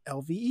with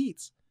LV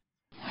Eats.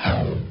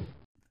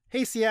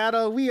 Hey,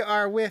 Seattle. We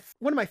are with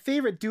one of my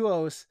favorite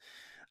duos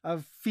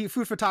of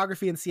food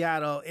photography in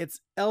Seattle.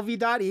 It's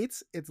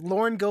LV.Eats. It's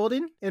Lauren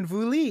Golden and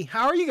Vu Lee.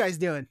 How are you guys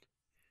doing?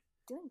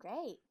 Doing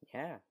great.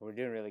 Yeah, we're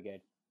doing really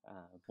good.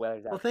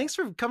 Weather's out. Well, thanks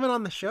for coming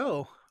on the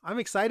show. I'm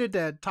excited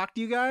to talk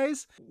to you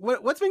guys.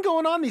 What's been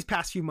going on these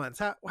past few months?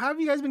 How have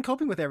you guys been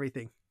coping with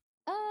everything?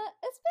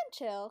 It's been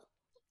chill.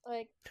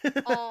 Like,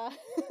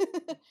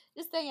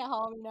 just staying at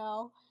home, you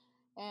know.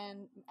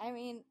 And I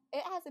mean,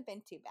 it hasn't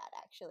been too bad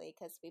actually,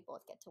 because we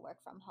both get to work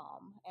from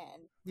home,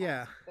 and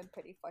yeah, I've been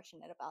pretty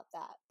fortunate about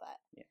that. But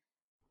yeah,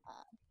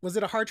 was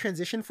it a hard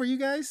transition for you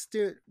guys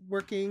to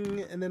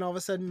working and then all of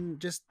a sudden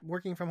just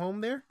working from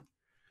home there?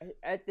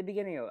 At the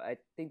beginning, I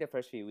think the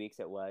first few weeks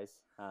it was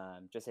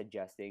just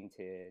adjusting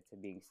to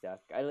being stuck.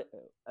 I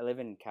live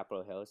in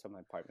Capitol Hill, so my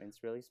apartment's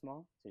really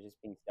small, so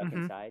just being stuck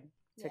inside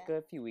took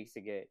a few weeks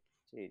to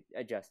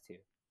adjust to.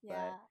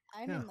 Yeah,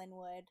 I'm in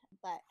Linwood,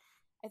 but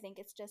I think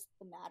it's just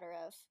the matter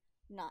of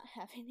not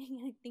having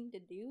anything to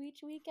do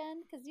each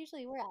weekend, because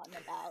usually we're out and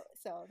about.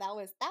 So that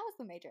was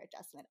the major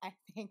adjustment, I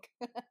think.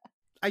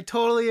 I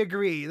totally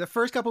agree. The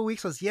first couple of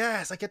weeks was,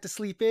 yes, I get to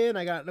sleep in.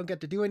 Don't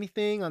get to do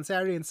anything on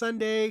Saturday and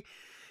Sunday.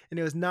 And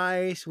it was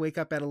nice. Wake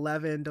up at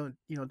 11. Don't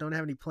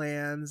have any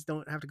plans.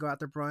 Don't have to go out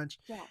to brunch.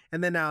 Yeah.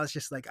 And then now it's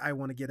just like, I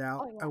want to get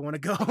out. Oh, yeah. I want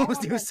to go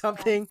do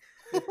something.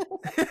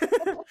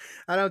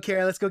 I don't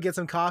care. Let's go get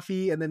some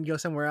coffee and then go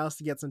somewhere else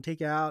to get some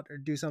takeout or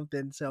do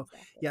something. So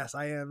yes,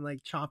 I am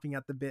like chomping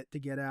at the bit to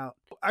get out.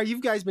 Are you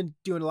guys been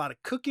doing a lot of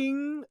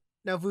cooking?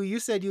 Now, Vu, you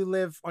said you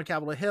live on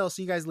Capitol Hill,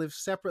 so you guys live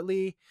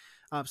separately.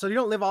 So you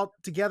don't live all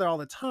together all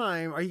the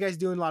time. Are you guys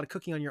doing a lot of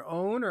cooking on your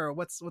own, or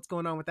what's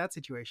going on with that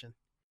situation?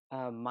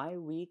 My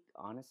week,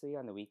 honestly,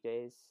 on the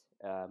weekdays,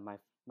 my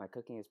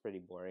cooking is pretty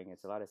boring.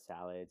 It's a lot of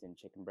salads and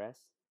chicken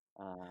breasts.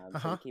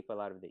 So we keep a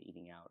lot of the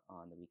eating out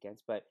on the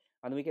weekends. But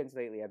on the weekends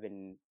lately,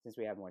 since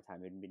we have more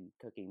time, I've been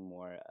cooking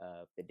more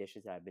of the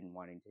dishes that I've been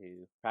wanting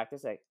to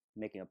practice, like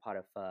making a pot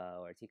of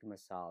pho or tikka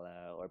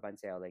masala or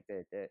banseo, like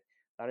a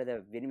lot of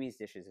the Vietnamese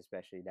dishes,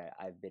 especially, that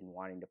I've been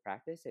wanting to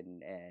practice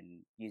and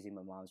using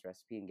my mom's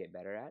recipe and get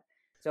better at.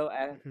 So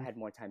I've had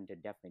more time to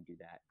definitely do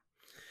that.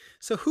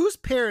 So whose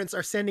parents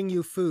are sending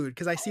you food?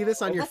 Because I see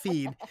this on your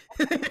feed.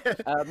 And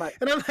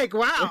I'm like,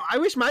 wow, I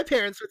wish my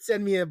parents would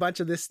send me a bunch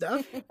of this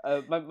stuff.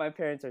 My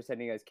parents are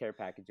sending us care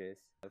packages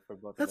for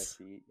both of us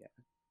to eat. Yeah.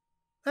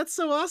 That's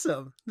so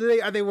awesome.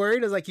 Are they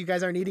worried? Is like, you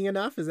guys aren't eating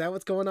enough? Is that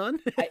what's going on?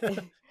 I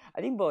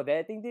think both.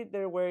 I think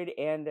they're worried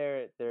and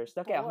they're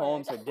stuck at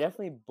home, so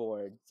definitely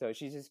bored. So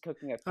she's just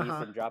cooking a feast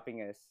and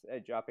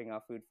dropping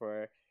off food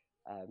for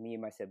me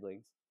and my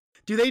siblings.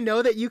 Do they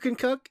know that you can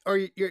cook, or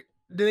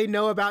do they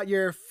know about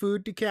your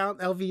food account,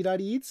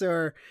 LV.Eats,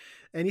 or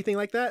anything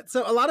like that?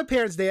 So a lot of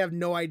parents, they have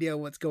no idea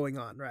what's going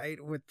on,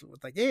 right? With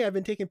like, hey, I've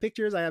been taking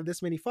pictures, I have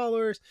this many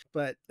followers,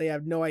 but they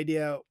have no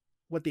idea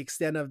what the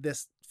extent of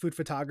this food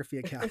photography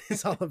account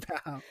is all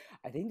about.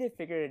 I think they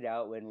figured it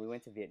out when we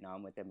went to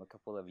Vietnam with them a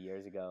couple of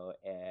years ago,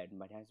 and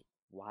my dad's,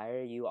 why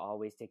are you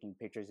always taking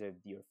pictures of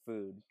your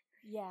food?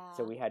 Yeah.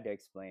 So we had to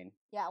explain.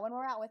 Yeah, when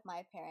we're out with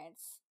my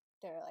parents,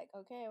 they're like,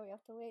 okay, we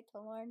have to wait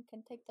till Lauren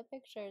can take the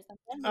pictures. And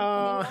then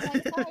I'm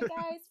like, sorry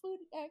guys,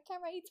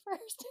 camera eats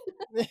first.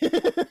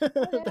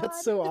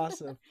 That's so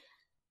awesome.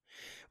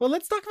 Well,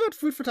 let's talk about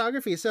food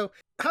photography. So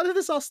how did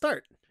this all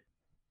start?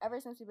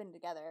 Ever since we've been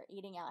together,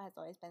 eating out has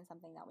always been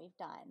something that we've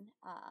done.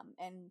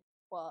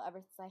 Ever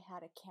since I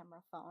had a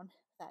camera phone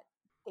that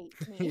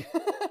dates me,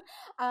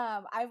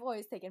 I've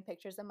always taken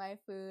pictures of my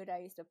food. I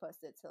used to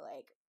post it to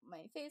like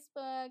my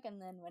Facebook,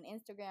 and then when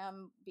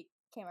Instagram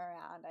came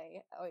around, I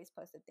always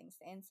posted things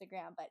to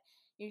Instagram. But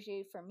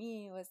usually for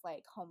me, it was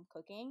like home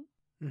cooking.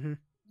 Mm-hmm.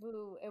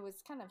 It was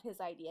kind of his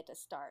idea to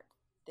start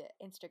the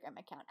Instagram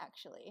account,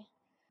 actually.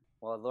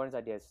 Well, Lauren's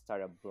idea is to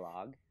start a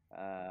blog.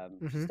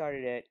 She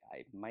started it.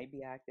 I might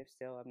be active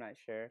still. I'm not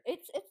sure.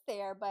 It's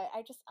there, but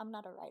I'm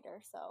not a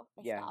writer, so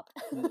I stopped.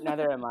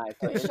 Neither am I.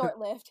 So it's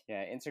short-lived.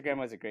 Yeah, Instagram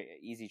was a great,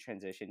 easy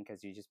transition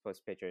because you just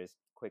post pictures,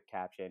 quick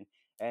caption,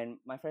 and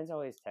my friends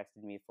always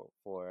texted me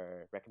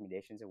for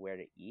recommendations of where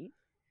to eat.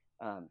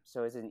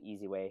 So it's an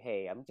easy way.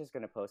 Hey, I'm just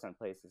gonna post on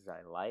places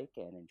I like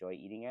and enjoy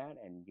eating at,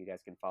 and you guys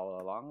can follow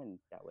along, and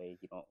that way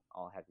you don't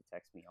all have to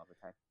text me all the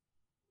time.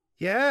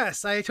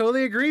 Yes, I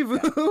totally agree,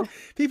 Vu.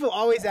 People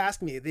always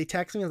ask me, they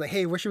text me, like,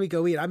 hey, where should we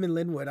go eat? I'm in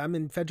Linwood. I'm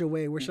in Federal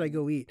Way. Where should I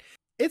go eat?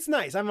 it's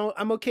nice.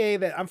 I'm okay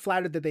that I'm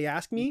flattered that they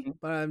asked me,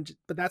 Mm-hmm.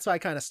 but that's why I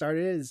kind of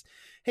started it is,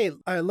 hey,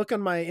 look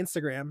on my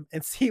Instagram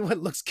and see what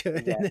looks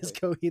good and just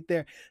go eat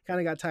there. Kind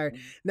of got tired.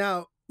 Mm-hmm.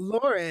 Now,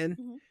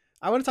 Lauren,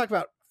 I want to talk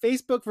about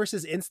Facebook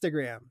versus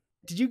Instagram.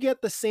 Did you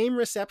get the same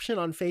reception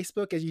on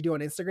Facebook as you do on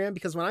Instagram?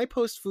 Because when I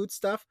post food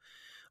stuff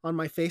on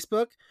my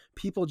Facebook,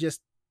 people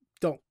just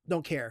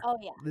don't care. Oh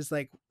yeah. There's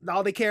like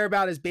all they care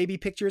about is baby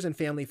pictures and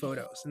family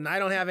photos, and I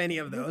don't have any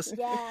of those.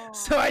 Yeah.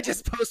 So I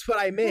just post what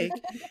I make,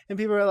 and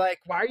people are like,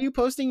 "Why are you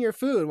posting your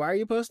food? Why are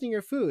you posting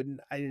your food?"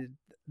 And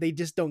they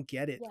just don't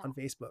get it on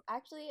Facebook.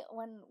 Actually,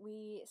 when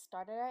we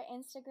started our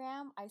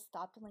Instagram, I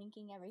stopped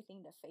linking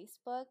everything to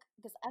Facebook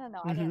because I don't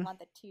know, I didn't want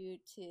the two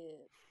to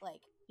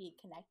like be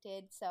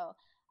connected. So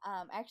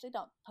I actually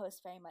don't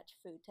post very much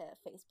food to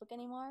Facebook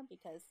anymore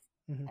because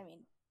I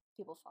mean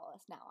people follow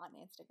us now on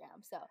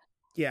Instagram. So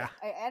yeah,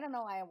 I don't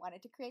know why I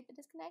wanted to create the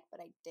disconnect, but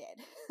I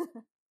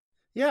did.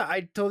 Yeah,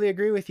 I totally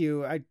agree with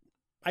you.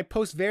 I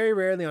post very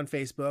rarely on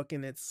Facebook,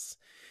 and it's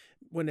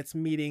when it's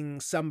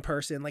meeting some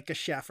person like a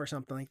chef or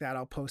something like that,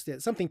 I'll post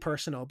it, something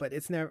personal, but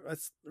it's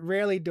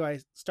rarely do I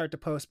start to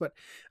post, but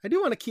I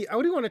do want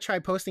to try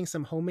posting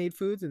some homemade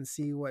foods and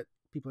see what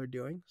people are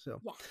doing.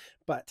 So,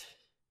 but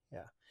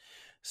yeah.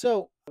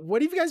 So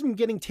what have you guys been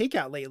getting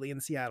takeout lately in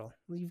Seattle?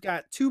 You've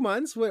got 2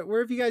 months. Where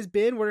have you guys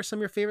been? What are some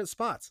of your favorite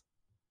spots?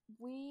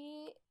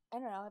 I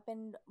don't know, I've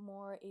been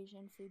more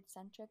Asian food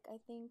centric, I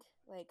think.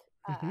 Like,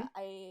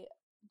 I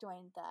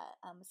joined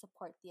the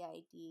Support the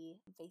ID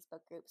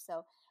Facebook group.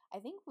 So I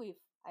think we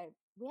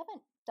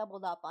haven't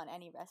doubled up on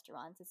any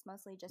restaurants. It's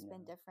mostly just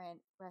been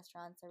different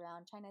restaurants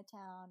around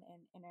Chinatown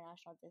and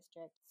International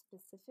District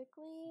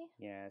specifically.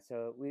 Yeah,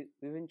 so we've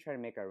been trying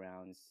to make our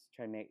rounds,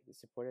 try to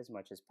support as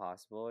much as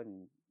possible,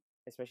 and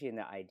especially in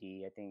the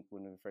ID. I think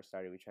when we first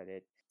started, we tried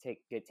to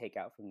get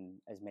takeout from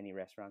as many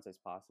restaurants as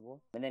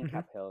possible, and then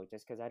Cap Hill,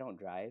 just because I don't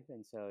drive,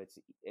 and so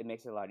it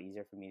makes it a lot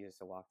easier for me just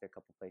to walk to a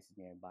couple places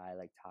nearby,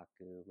 like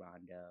Taku,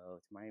 Rondo,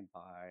 Tamari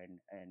Bar,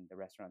 and the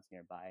restaurants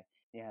nearby.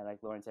 Yeah, like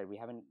Lauren said, we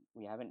haven't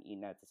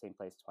eaten at the same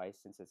place twice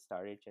since it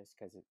started, just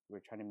because we're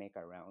trying to make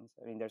our rounds.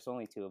 I mean, there's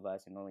only 2 of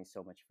us and only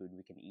so much food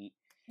we can eat,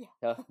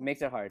 so it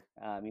makes it hard.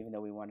 Even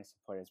though we want to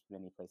support as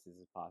many places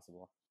as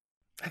possible.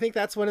 I think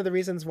that's one of the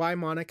reasons why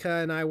Monica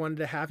and I wanted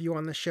to have you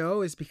on the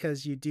show, is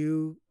because you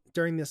do,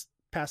 during this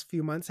past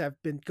few months,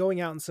 have been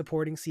going out and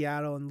supporting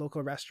Seattle and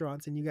local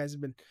restaurants, and you guys have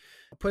been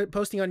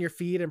posting on your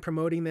feed and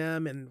promoting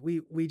them, and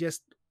we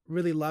just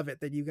really love it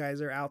that you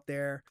guys are out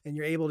there and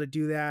you're able to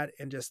do that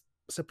and just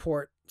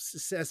support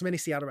as many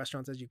Seattle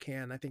restaurants as you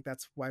can. I think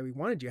that's why we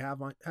wanted you have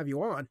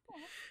you on.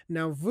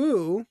 Now,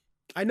 Vu,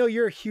 I know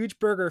you're a huge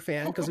burger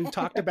fan because we've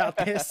talked about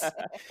this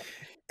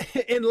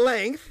in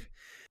length.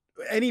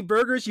 Any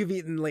burgers you've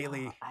eaten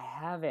lately? I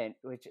haven't,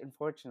 which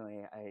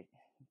unfortunately I'm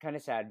kind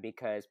of sad,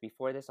 because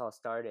before this all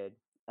started,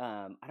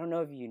 I don't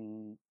know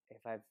if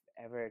I've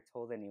ever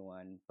told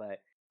anyone, but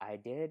I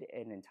did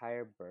an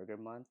entire burger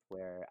month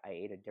where I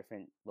ate a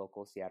different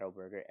local Seattle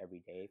burger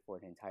every day for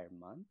an entire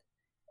month.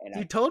 And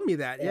you told me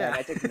that, yeah. And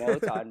I took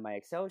notes on my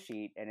Excel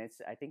sheet, and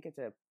I think it's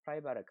probably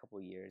about a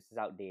couple years. It's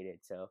outdated,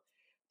 so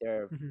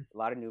there are a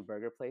lot of new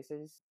burger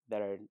places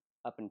that are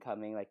up and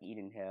coming, like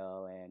Eden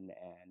Hill, and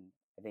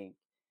I think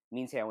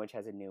Mean Sandwich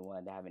has a new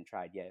one that I haven't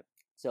tried yet.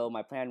 So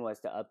my plan was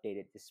to update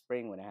it this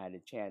spring when I had a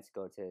chance to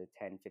go to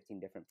 10, 15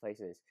 different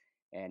places,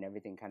 and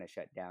everything kind of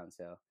shut down.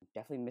 So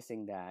definitely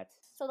missing that.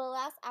 So the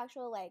last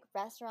actual like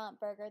restaurant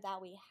burger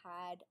that we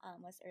had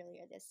was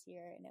earlier this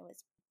year, and it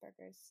was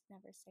Burgers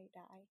Never Say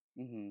Die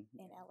in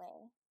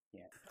LA.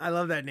 Yeah, I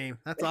love that name.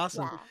 That's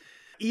awesome.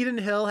 Eden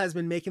Hill has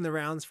been making the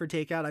rounds for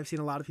takeout. I've seen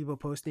a lot of people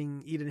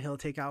posting Eden Hill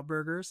takeout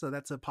burgers, so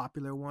that's a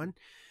popular one.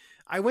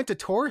 I went to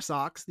Taurus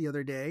Ox the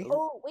other day.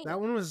 Oh, wait. That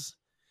one was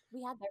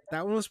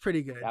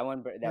pretty good.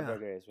 That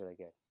burger is really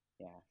good.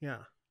 Yeah.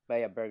 But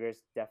yeah, burgers,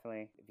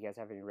 definitely. If you guys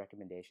have any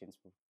recommendations,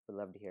 we'd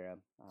love to hear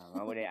them.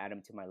 I want to add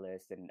them to my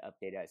list and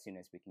update it as soon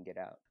as we can get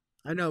out.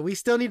 I know we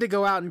still need to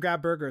go out and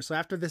grab burgers. So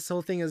after this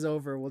whole thing is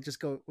over, we'll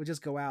just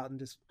go out and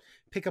just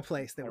pick a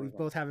place that we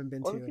both haven't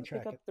been to and try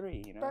pick up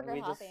 3. You know,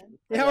 burger hopping.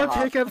 Or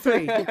pick up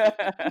 3.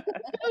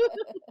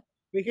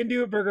 We can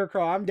do a burger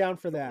crawl. I'm down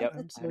for that. Yep,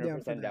 I'm so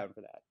down for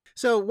that.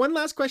 So one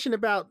last question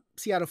about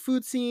Seattle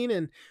food scene,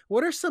 and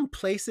what are some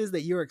places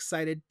that you're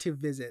excited to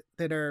visit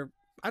that are,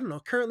 I don't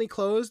know, currently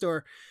closed,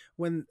 or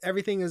when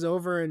everything is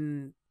over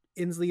and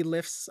Inslee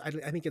lifts, I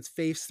think it's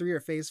phase 3 or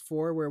phase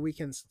 4, where we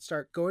can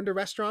start going to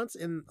restaurants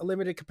in a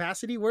limited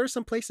capacity? What are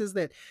some places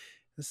that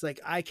it's like,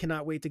 I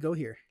cannot wait to go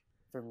here?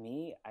 For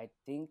me, I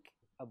think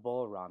a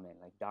bowl of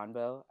ramen, like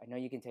Danbo. I know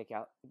you can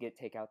get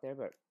takeout there,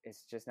 but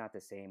it's just not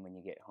the same when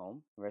you get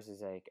home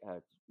versus like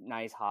a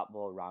nice hot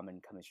bowl of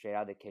ramen coming straight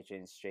out of the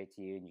kitchen, straight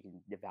to you, and you can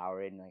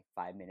devour it in like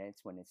 5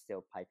 minutes when it's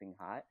still piping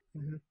hot.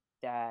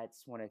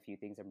 That's one of the few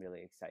things I'm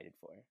really excited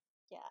for.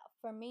 Yeah,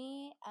 for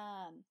me,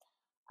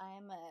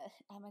 I'm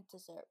a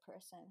dessert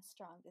person,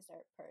 strong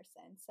dessert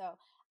person. So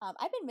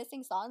I've been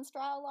missing Salt and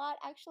Straw a lot.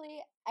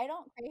 Actually, I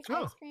don't crave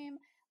ice cream,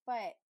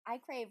 but I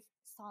crave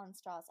Salt and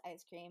Straws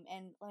ice cream,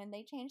 and when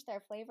they change their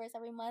flavors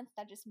every month,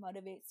 that just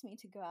motivates me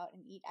to go out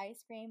and eat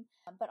ice cream.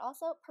 But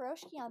also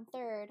Pierogi on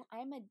Third,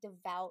 I'm a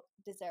devout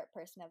dessert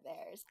person of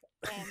theirs,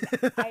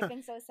 and I've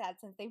been so sad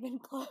since they've been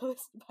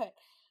closed. But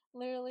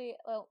literally,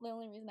 well, the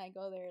only reason I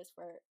go there is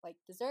for like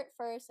dessert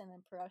first, and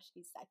then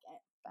Pierogi second.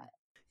 But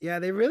yeah,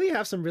 they really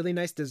have some really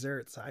nice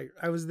desserts.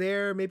 I was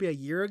there maybe a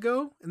year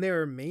ago, and they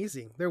were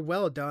amazing. They're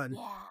well done.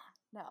 yeah,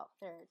 no,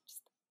 they're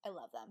just, I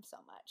love them so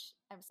much.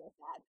 I'm so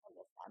sad I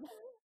miss them.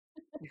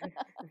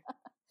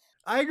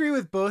 I agree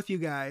with both you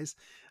guys.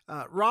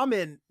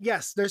 Ramen,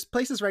 yes, there's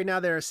places right now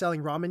that are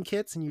selling ramen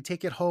kits, and you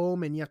take it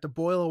home and you have to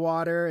boil the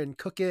water and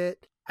cook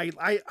it.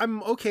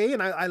 I'm okay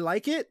and I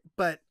like it,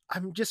 but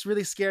I'm just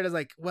really scared as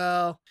like,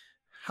 well,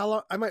 how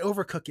long I might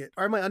overcook it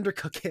or I might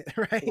undercook it,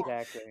 right?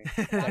 Exactly.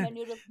 Ramen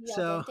noodles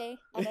So-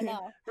 I don't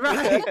know.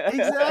 Right,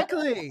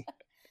 exactly.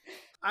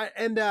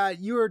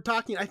 You were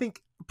talking, I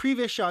think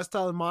previous show I was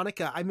telling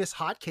Monica, I miss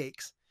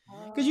hotcakes.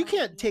 Because you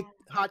can't take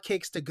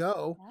hotcakes to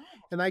go. No.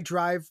 And I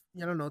drive,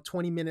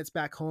 20 minutes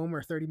back home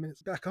or 30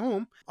 minutes back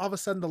home. All of a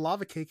sudden, the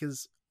lava cake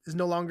is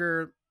no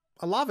longer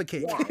a lava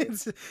cake. Yeah.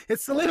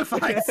 It's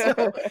solidified.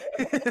 So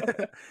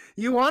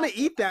you want to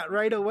eat that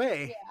right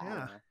away.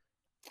 Yeah.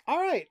 All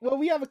right. Well,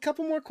 we have a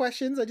couple more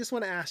questions I just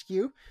want to ask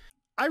you.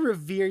 I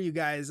revere you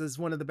guys as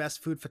one of the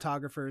best food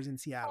photographers in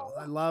Seattle.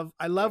 I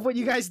love what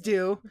you guys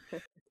do.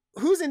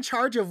 Who's in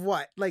charge of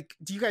what? Like,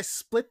 do you guys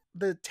split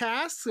the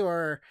tasks,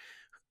 or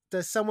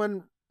does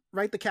someone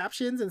write the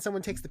captions and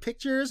someone takes the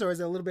pictures, or is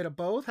it a little bit of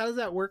both? How does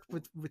that work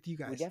with you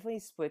We guys? definitely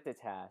split the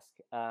task.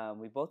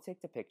 We both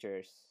take the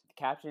pictures. The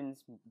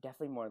captions,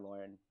 definitely more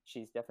Lauren.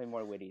 She's definitely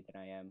more witty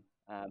than I am.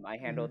 I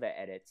handle the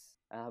edits,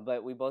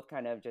 but we both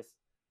kind of just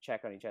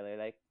check on each other,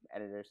 like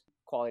editors,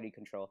 quality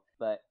control.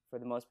 But for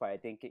the most part, I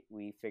think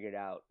we figured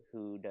out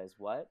who does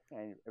what.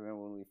 And I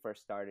remember when we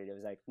first started, it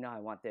was like, no, I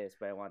want this,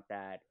 but I want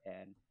that.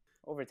 And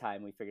over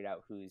time, we figured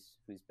out who's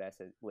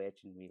best at which,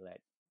 and we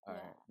let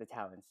the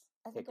talents.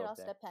 I think it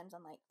also depends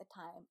on like the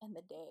time and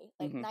the day.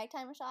 Like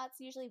nighttime shots,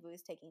 usually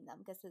Vu's taking them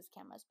because his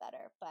camera's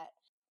better. But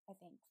I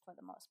think for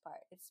the most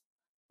part, that's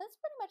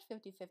pretty much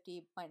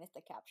 50-50 minus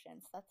the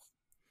captions.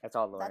 That's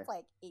all Lauren. That's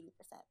like 80%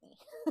 me.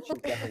 She's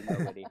definitely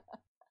nobody.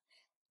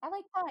 I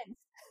like puns.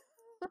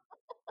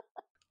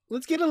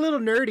 Let's get a little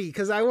nerdy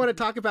because I want to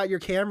talk about your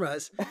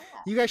cameras.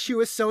 You guys shoot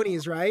with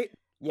Sony's, right?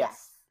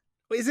 Yes.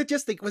 Was it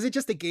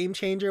just a game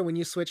changer when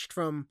you switched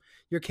from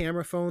your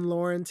camera phone,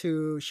 Lauren,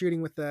 to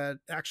shooting with the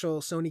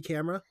actual Sony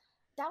camera?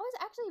 That was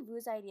actually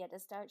Vu's idea to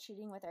start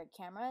shooting with our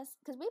cameras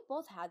because we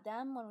both had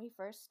them when we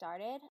first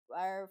started.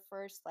 Our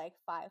first like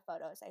 5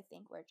 photos, I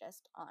think, were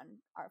just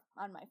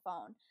on my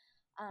phone.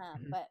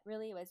 But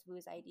really, it was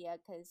Vu's idea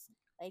because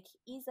like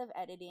ease of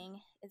editing,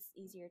 it's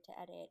easier to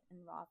edit in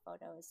raw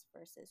photos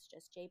versus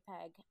just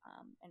JPEG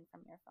and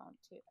from your phone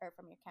or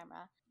from your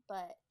camera.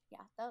 But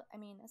yeah,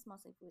 it's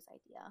mostly Vu's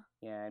idea.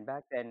 Yeah, and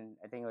back then,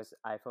 I think it was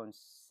iPhone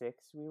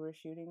 6 we were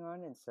shooting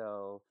on, and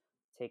so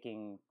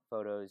taking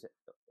photos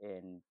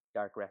in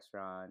dark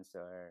restaurants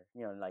or,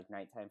 like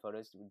nighttime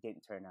photos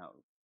didn't turn out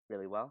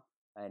really well.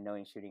 And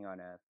knowing shooting on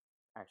a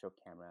actual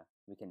camera,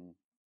 we can...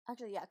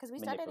 Actually, yeah, because we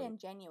started in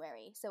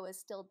January, so it was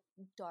still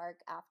dark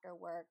after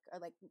work, or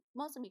like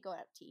mostly we go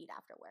out to eat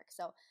after work.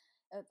 So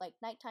like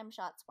nighttime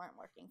shots weren't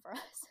working for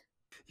us.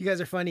 You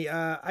guys are funny.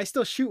 I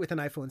still shoot with an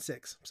iPhone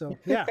 6, so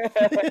yeah.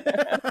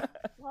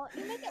 Well,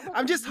 you make it look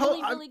I'm just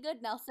really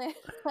good, Nelson.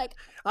 Like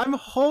I'm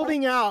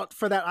holding out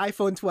for that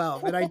iPhone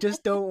 12, and I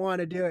just don't want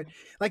to do it.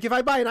 Like if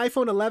I buy an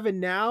iPhone 11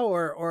 now,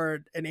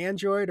 or an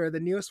Android or the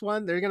newest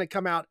one, they're gonna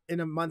come out in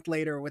a month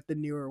later with the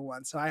newer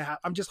one. So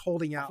I'm just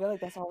holding out. I feel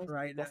like that's always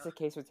that's the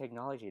case with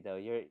technology, though.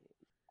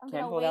 I'm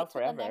can't hold out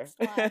forever. The next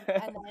one, and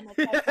then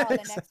it's like,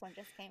 the next one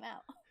just came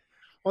out.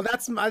 Well,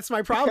 that's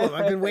my problem.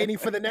 I've been waiting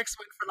for the next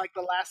one for like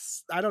the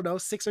last,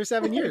 6 or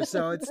 7 years.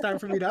 So it's time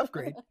for me to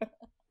upgrade.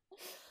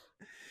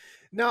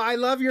 No, I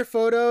love your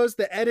photos,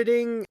 the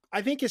editing.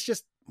 I think it's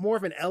just more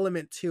of an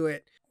element to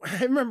it.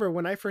 I remember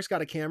when I first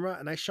got a camera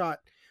and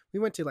we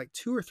went to like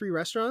 2 or 3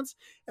 restaurants.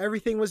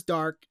 Everything was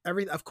dark.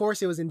 Of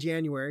course, it was in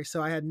January,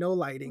 so I had no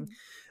lighting.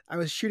 I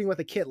was shooting with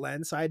a kit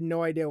lens, so I had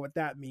no idea what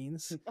that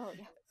means. Oh,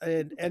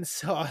 yeah. And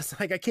so I was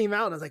like, I came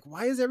out and I was like,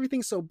 why is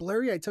everything so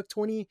blurry? I took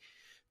 20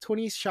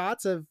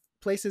 shots of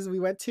places we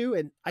went to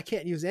and I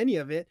can't use any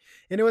of it.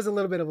 And it was a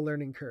little bit of a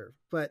learning curve.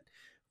 But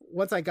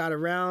once I got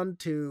around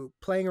to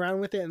playing around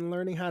with it and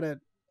learning how to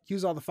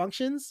use all the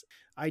functions,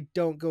 I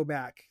don't go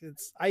back.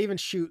 I even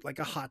shoot like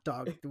a hot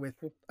dog with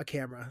a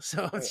camera.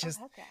 So it's just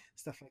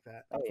stuff like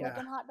that.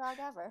 Second hot dog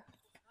ever.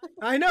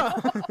 I know.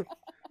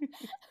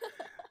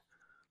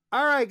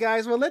 All right,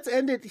 guys. Well, let's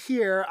end it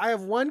here. I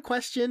have one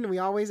question we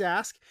always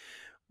ask.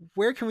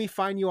 Where can we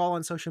find you all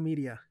on social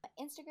media?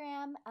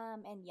 Instagram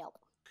and Yelp.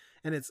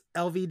 And it's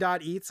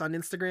lv.eats on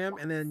Instagram.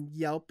 Yes. And then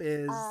Yelp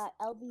is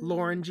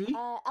Lauren G.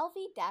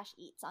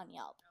 LV-eats on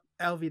Yelp.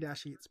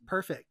 LV-eats.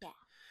 Perfect. Yeah.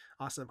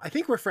 Awesome. I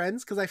think we're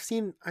friends because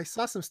I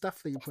saw some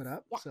stuff that you put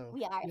up. Yeah, so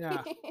we are.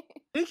 Yeah.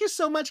 Thank you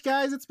so much,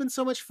 guys. It's been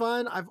so much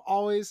fun.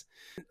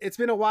 It's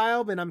been a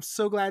while, but I'm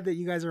so glad that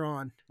you guys are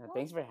on.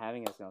 Thanks for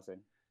having us,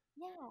 Nelson.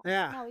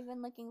 Yeah. No, we've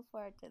been looking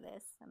forward to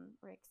this.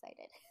 We're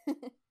excited.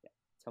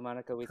 Tell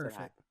Monica we said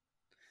hi.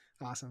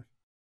 Awesome.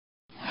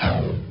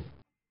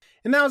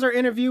 And that was our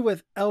interview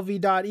with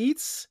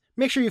LV.Eats.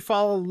 Make sure you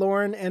follow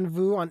Lauren and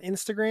Vu on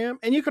Instagram,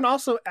 and you can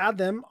also add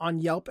them on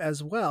Yelp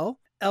as well,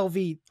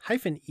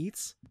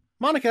 LV-Eats.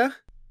 Monica,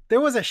 there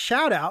was a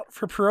shout out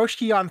for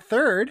Piroshki on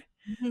 3rd.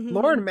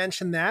 Lauren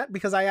mentioned that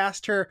because I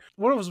asked her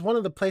what was one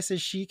of the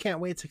places she can't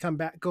wait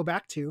to go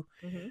back to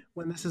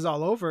when this is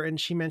all over,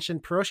 and she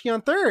mentioned Piroshki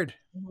on 3rd.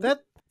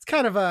 That's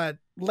kind of a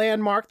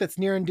landmark that's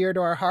near and dear to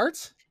our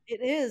hearts.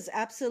 It is,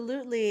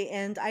 absolutely.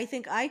 And I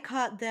think I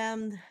caught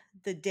them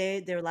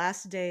their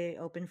last day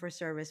open for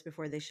service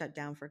before they shut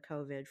down for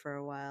COVID for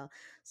a while.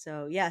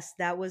 So yes,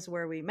 that was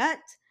where we met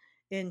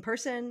in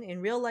person,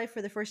 in real life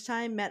for the first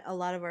time, met a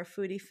lot of our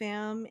foodie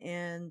fam,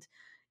 and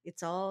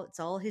it's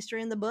all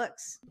history in the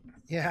books.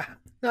 Yeah.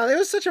 No, it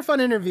was such a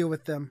fun interview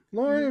with them.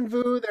 Lauren and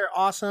Vu, they're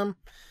awesome.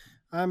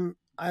 As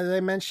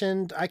I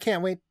mentioned, I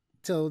can't wait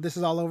till this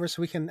is all over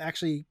so we can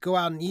actually go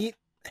out and eat.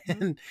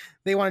 And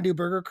they want to do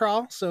burger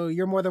crawl, so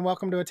you're more than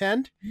welcome to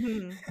attend.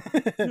 I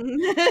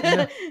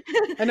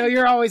know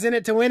you're always in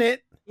it to win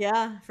it.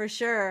 Yeah, for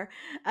sure.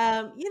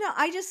 I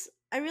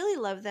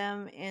really love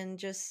them, and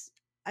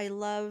I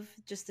love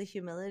just the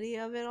humility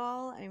of it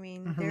all. I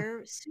mean,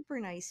 they're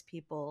super nice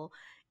people.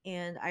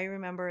 And I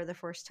remember the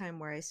first time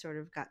where I sort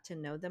of got to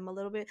know them a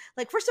little bit.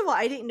 Like, first of all,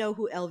 I didn't know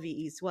who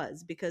LV.Eats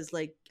was because,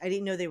 like, I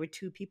didn't know they were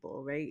two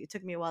people, right? It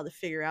took me a while to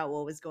figure out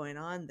what was going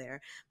on there.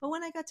 But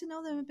when I got to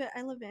know them a bit,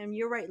 I love them.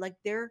 You're right. Like,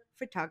 their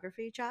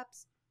photography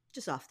chops,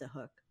 just off the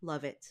hook.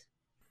 Love it.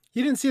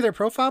 You didn't see their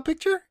profile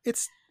picture?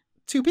 It's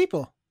two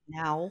people.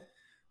 Now.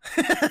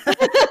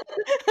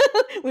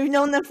 We've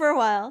known them for a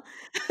while.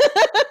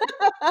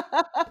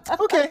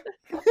 Okay.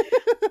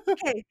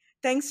 Okay.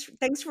 Thanks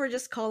for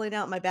just calling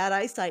out my bad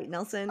eyesight,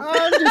 Nelson.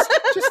 I'm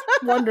just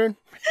wondering.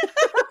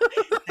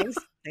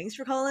 Thanks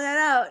for calling that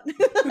out.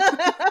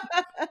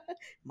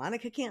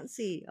 Monica can't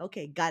see.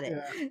 Okay, got it.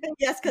 Yeah.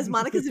 Yes, because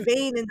Monica's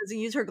vain and doesn't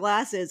use her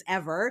glasses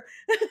ever.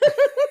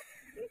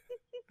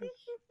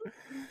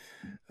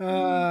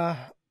 All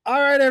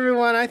right,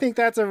 everyone. I think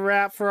that's a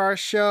wrap for our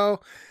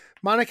show.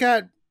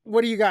 Monica,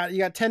 what do you got? You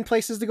got 10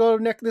 places to go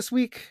this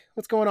week?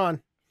 What's going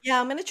on? Yeah,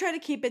 I'm going to try to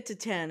keep it to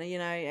 10.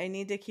 I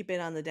need to keep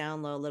it on the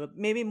down low a little,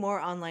 maybe more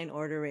online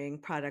ordering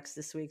products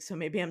this week. So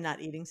maybe I'm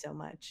not eating so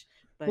much.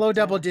 But, low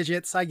double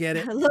digits. I get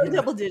it.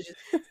 Double digits.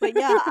 But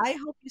yeah, I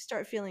hope you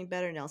start feeling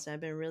better, Nelson.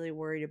 I've been really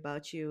worried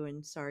about you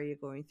and sorry you're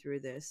going through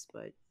this,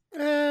 but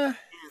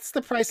it's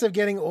the price of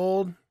getting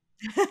old.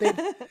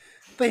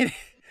 The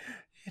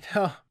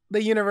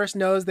universe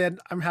knows that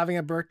I'm having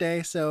a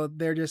birthday. So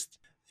they're just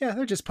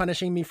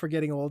punishing me for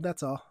getting old.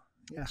 That's all.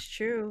 Yeah. It's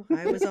true.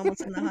 I was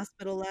almost in the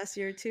hospital last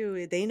year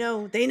too. They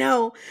know. They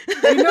know.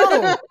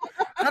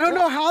 I don't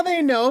know how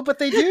they know, but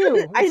they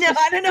do. I know.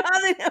 I don't know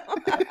how they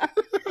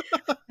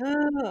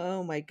know.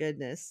 Oh my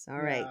goodness.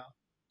 All right.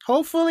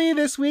 Hopefully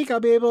this week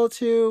I'll be able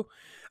to.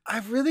 I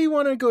really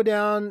want to go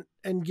down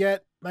and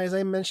get, as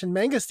I mentioned,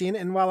 mangosteen,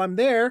 and while I'm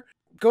there,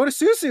 go to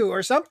Susu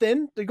or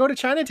something. To go to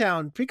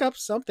Chinatown, pick up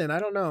something. I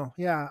don't know.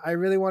 Yeah, I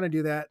really want to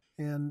do that.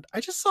 And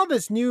I just saw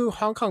this new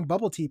Hong Kong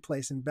bubble tea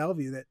place in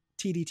Bellevue that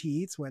TDT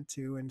Eats went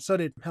to, and so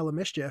did Hella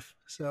Mischief.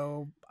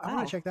 So I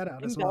want to check that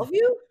out as well.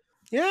 Bellevue?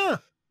 Yeah.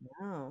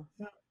 Wow.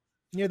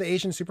 Near the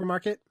Asian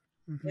supermarket.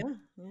 Yeah.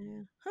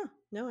 Huh.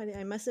 No,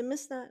 I must have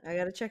missed that. I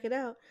got to check it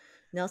out.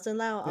 Nelson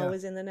Lau,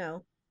 always in the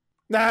know.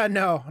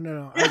 No.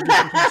 I'm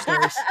just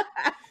stories.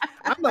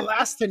 I'm the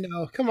last to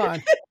know. Come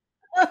on.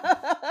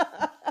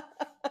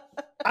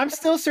 I'm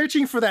still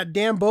searching for that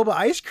damn boba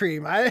ice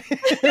cream.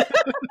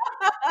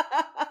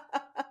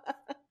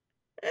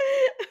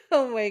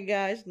 Oh my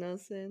gosh,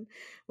 Nelson.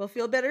 Well,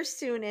 feel better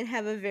soon and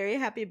have a very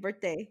happy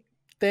birthday.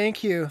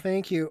 Thank you.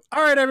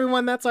 All right,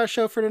 everyone. That's our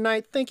show for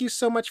tonight. Thank you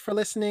so much for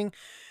listening.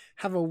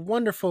 Have a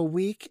wonderful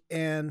week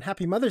and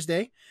happy Mother's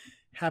Day.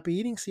 Happy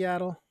eating,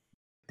 Seattle.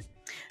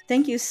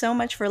 Thank you so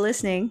much for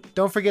listening.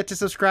 Don't forget to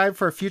subscribe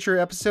for future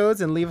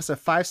episodes and leave us a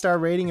 5-star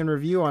rating and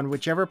review on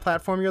whichever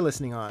platform you're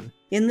listening on.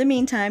 In the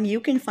meantime, you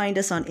can find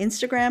us on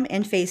Instagram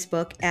and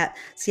Facebook at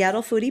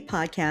Seattle Foodie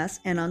Podcast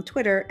and on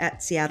Twitter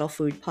at Seattle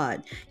Food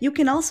Pod. You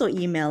can also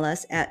email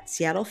us at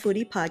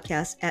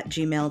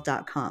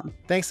seattlefoodiepodcast@gmail.com.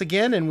 Thanks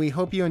again, and we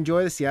hope you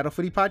enjoy the Seattle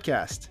Foodie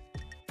Podcast.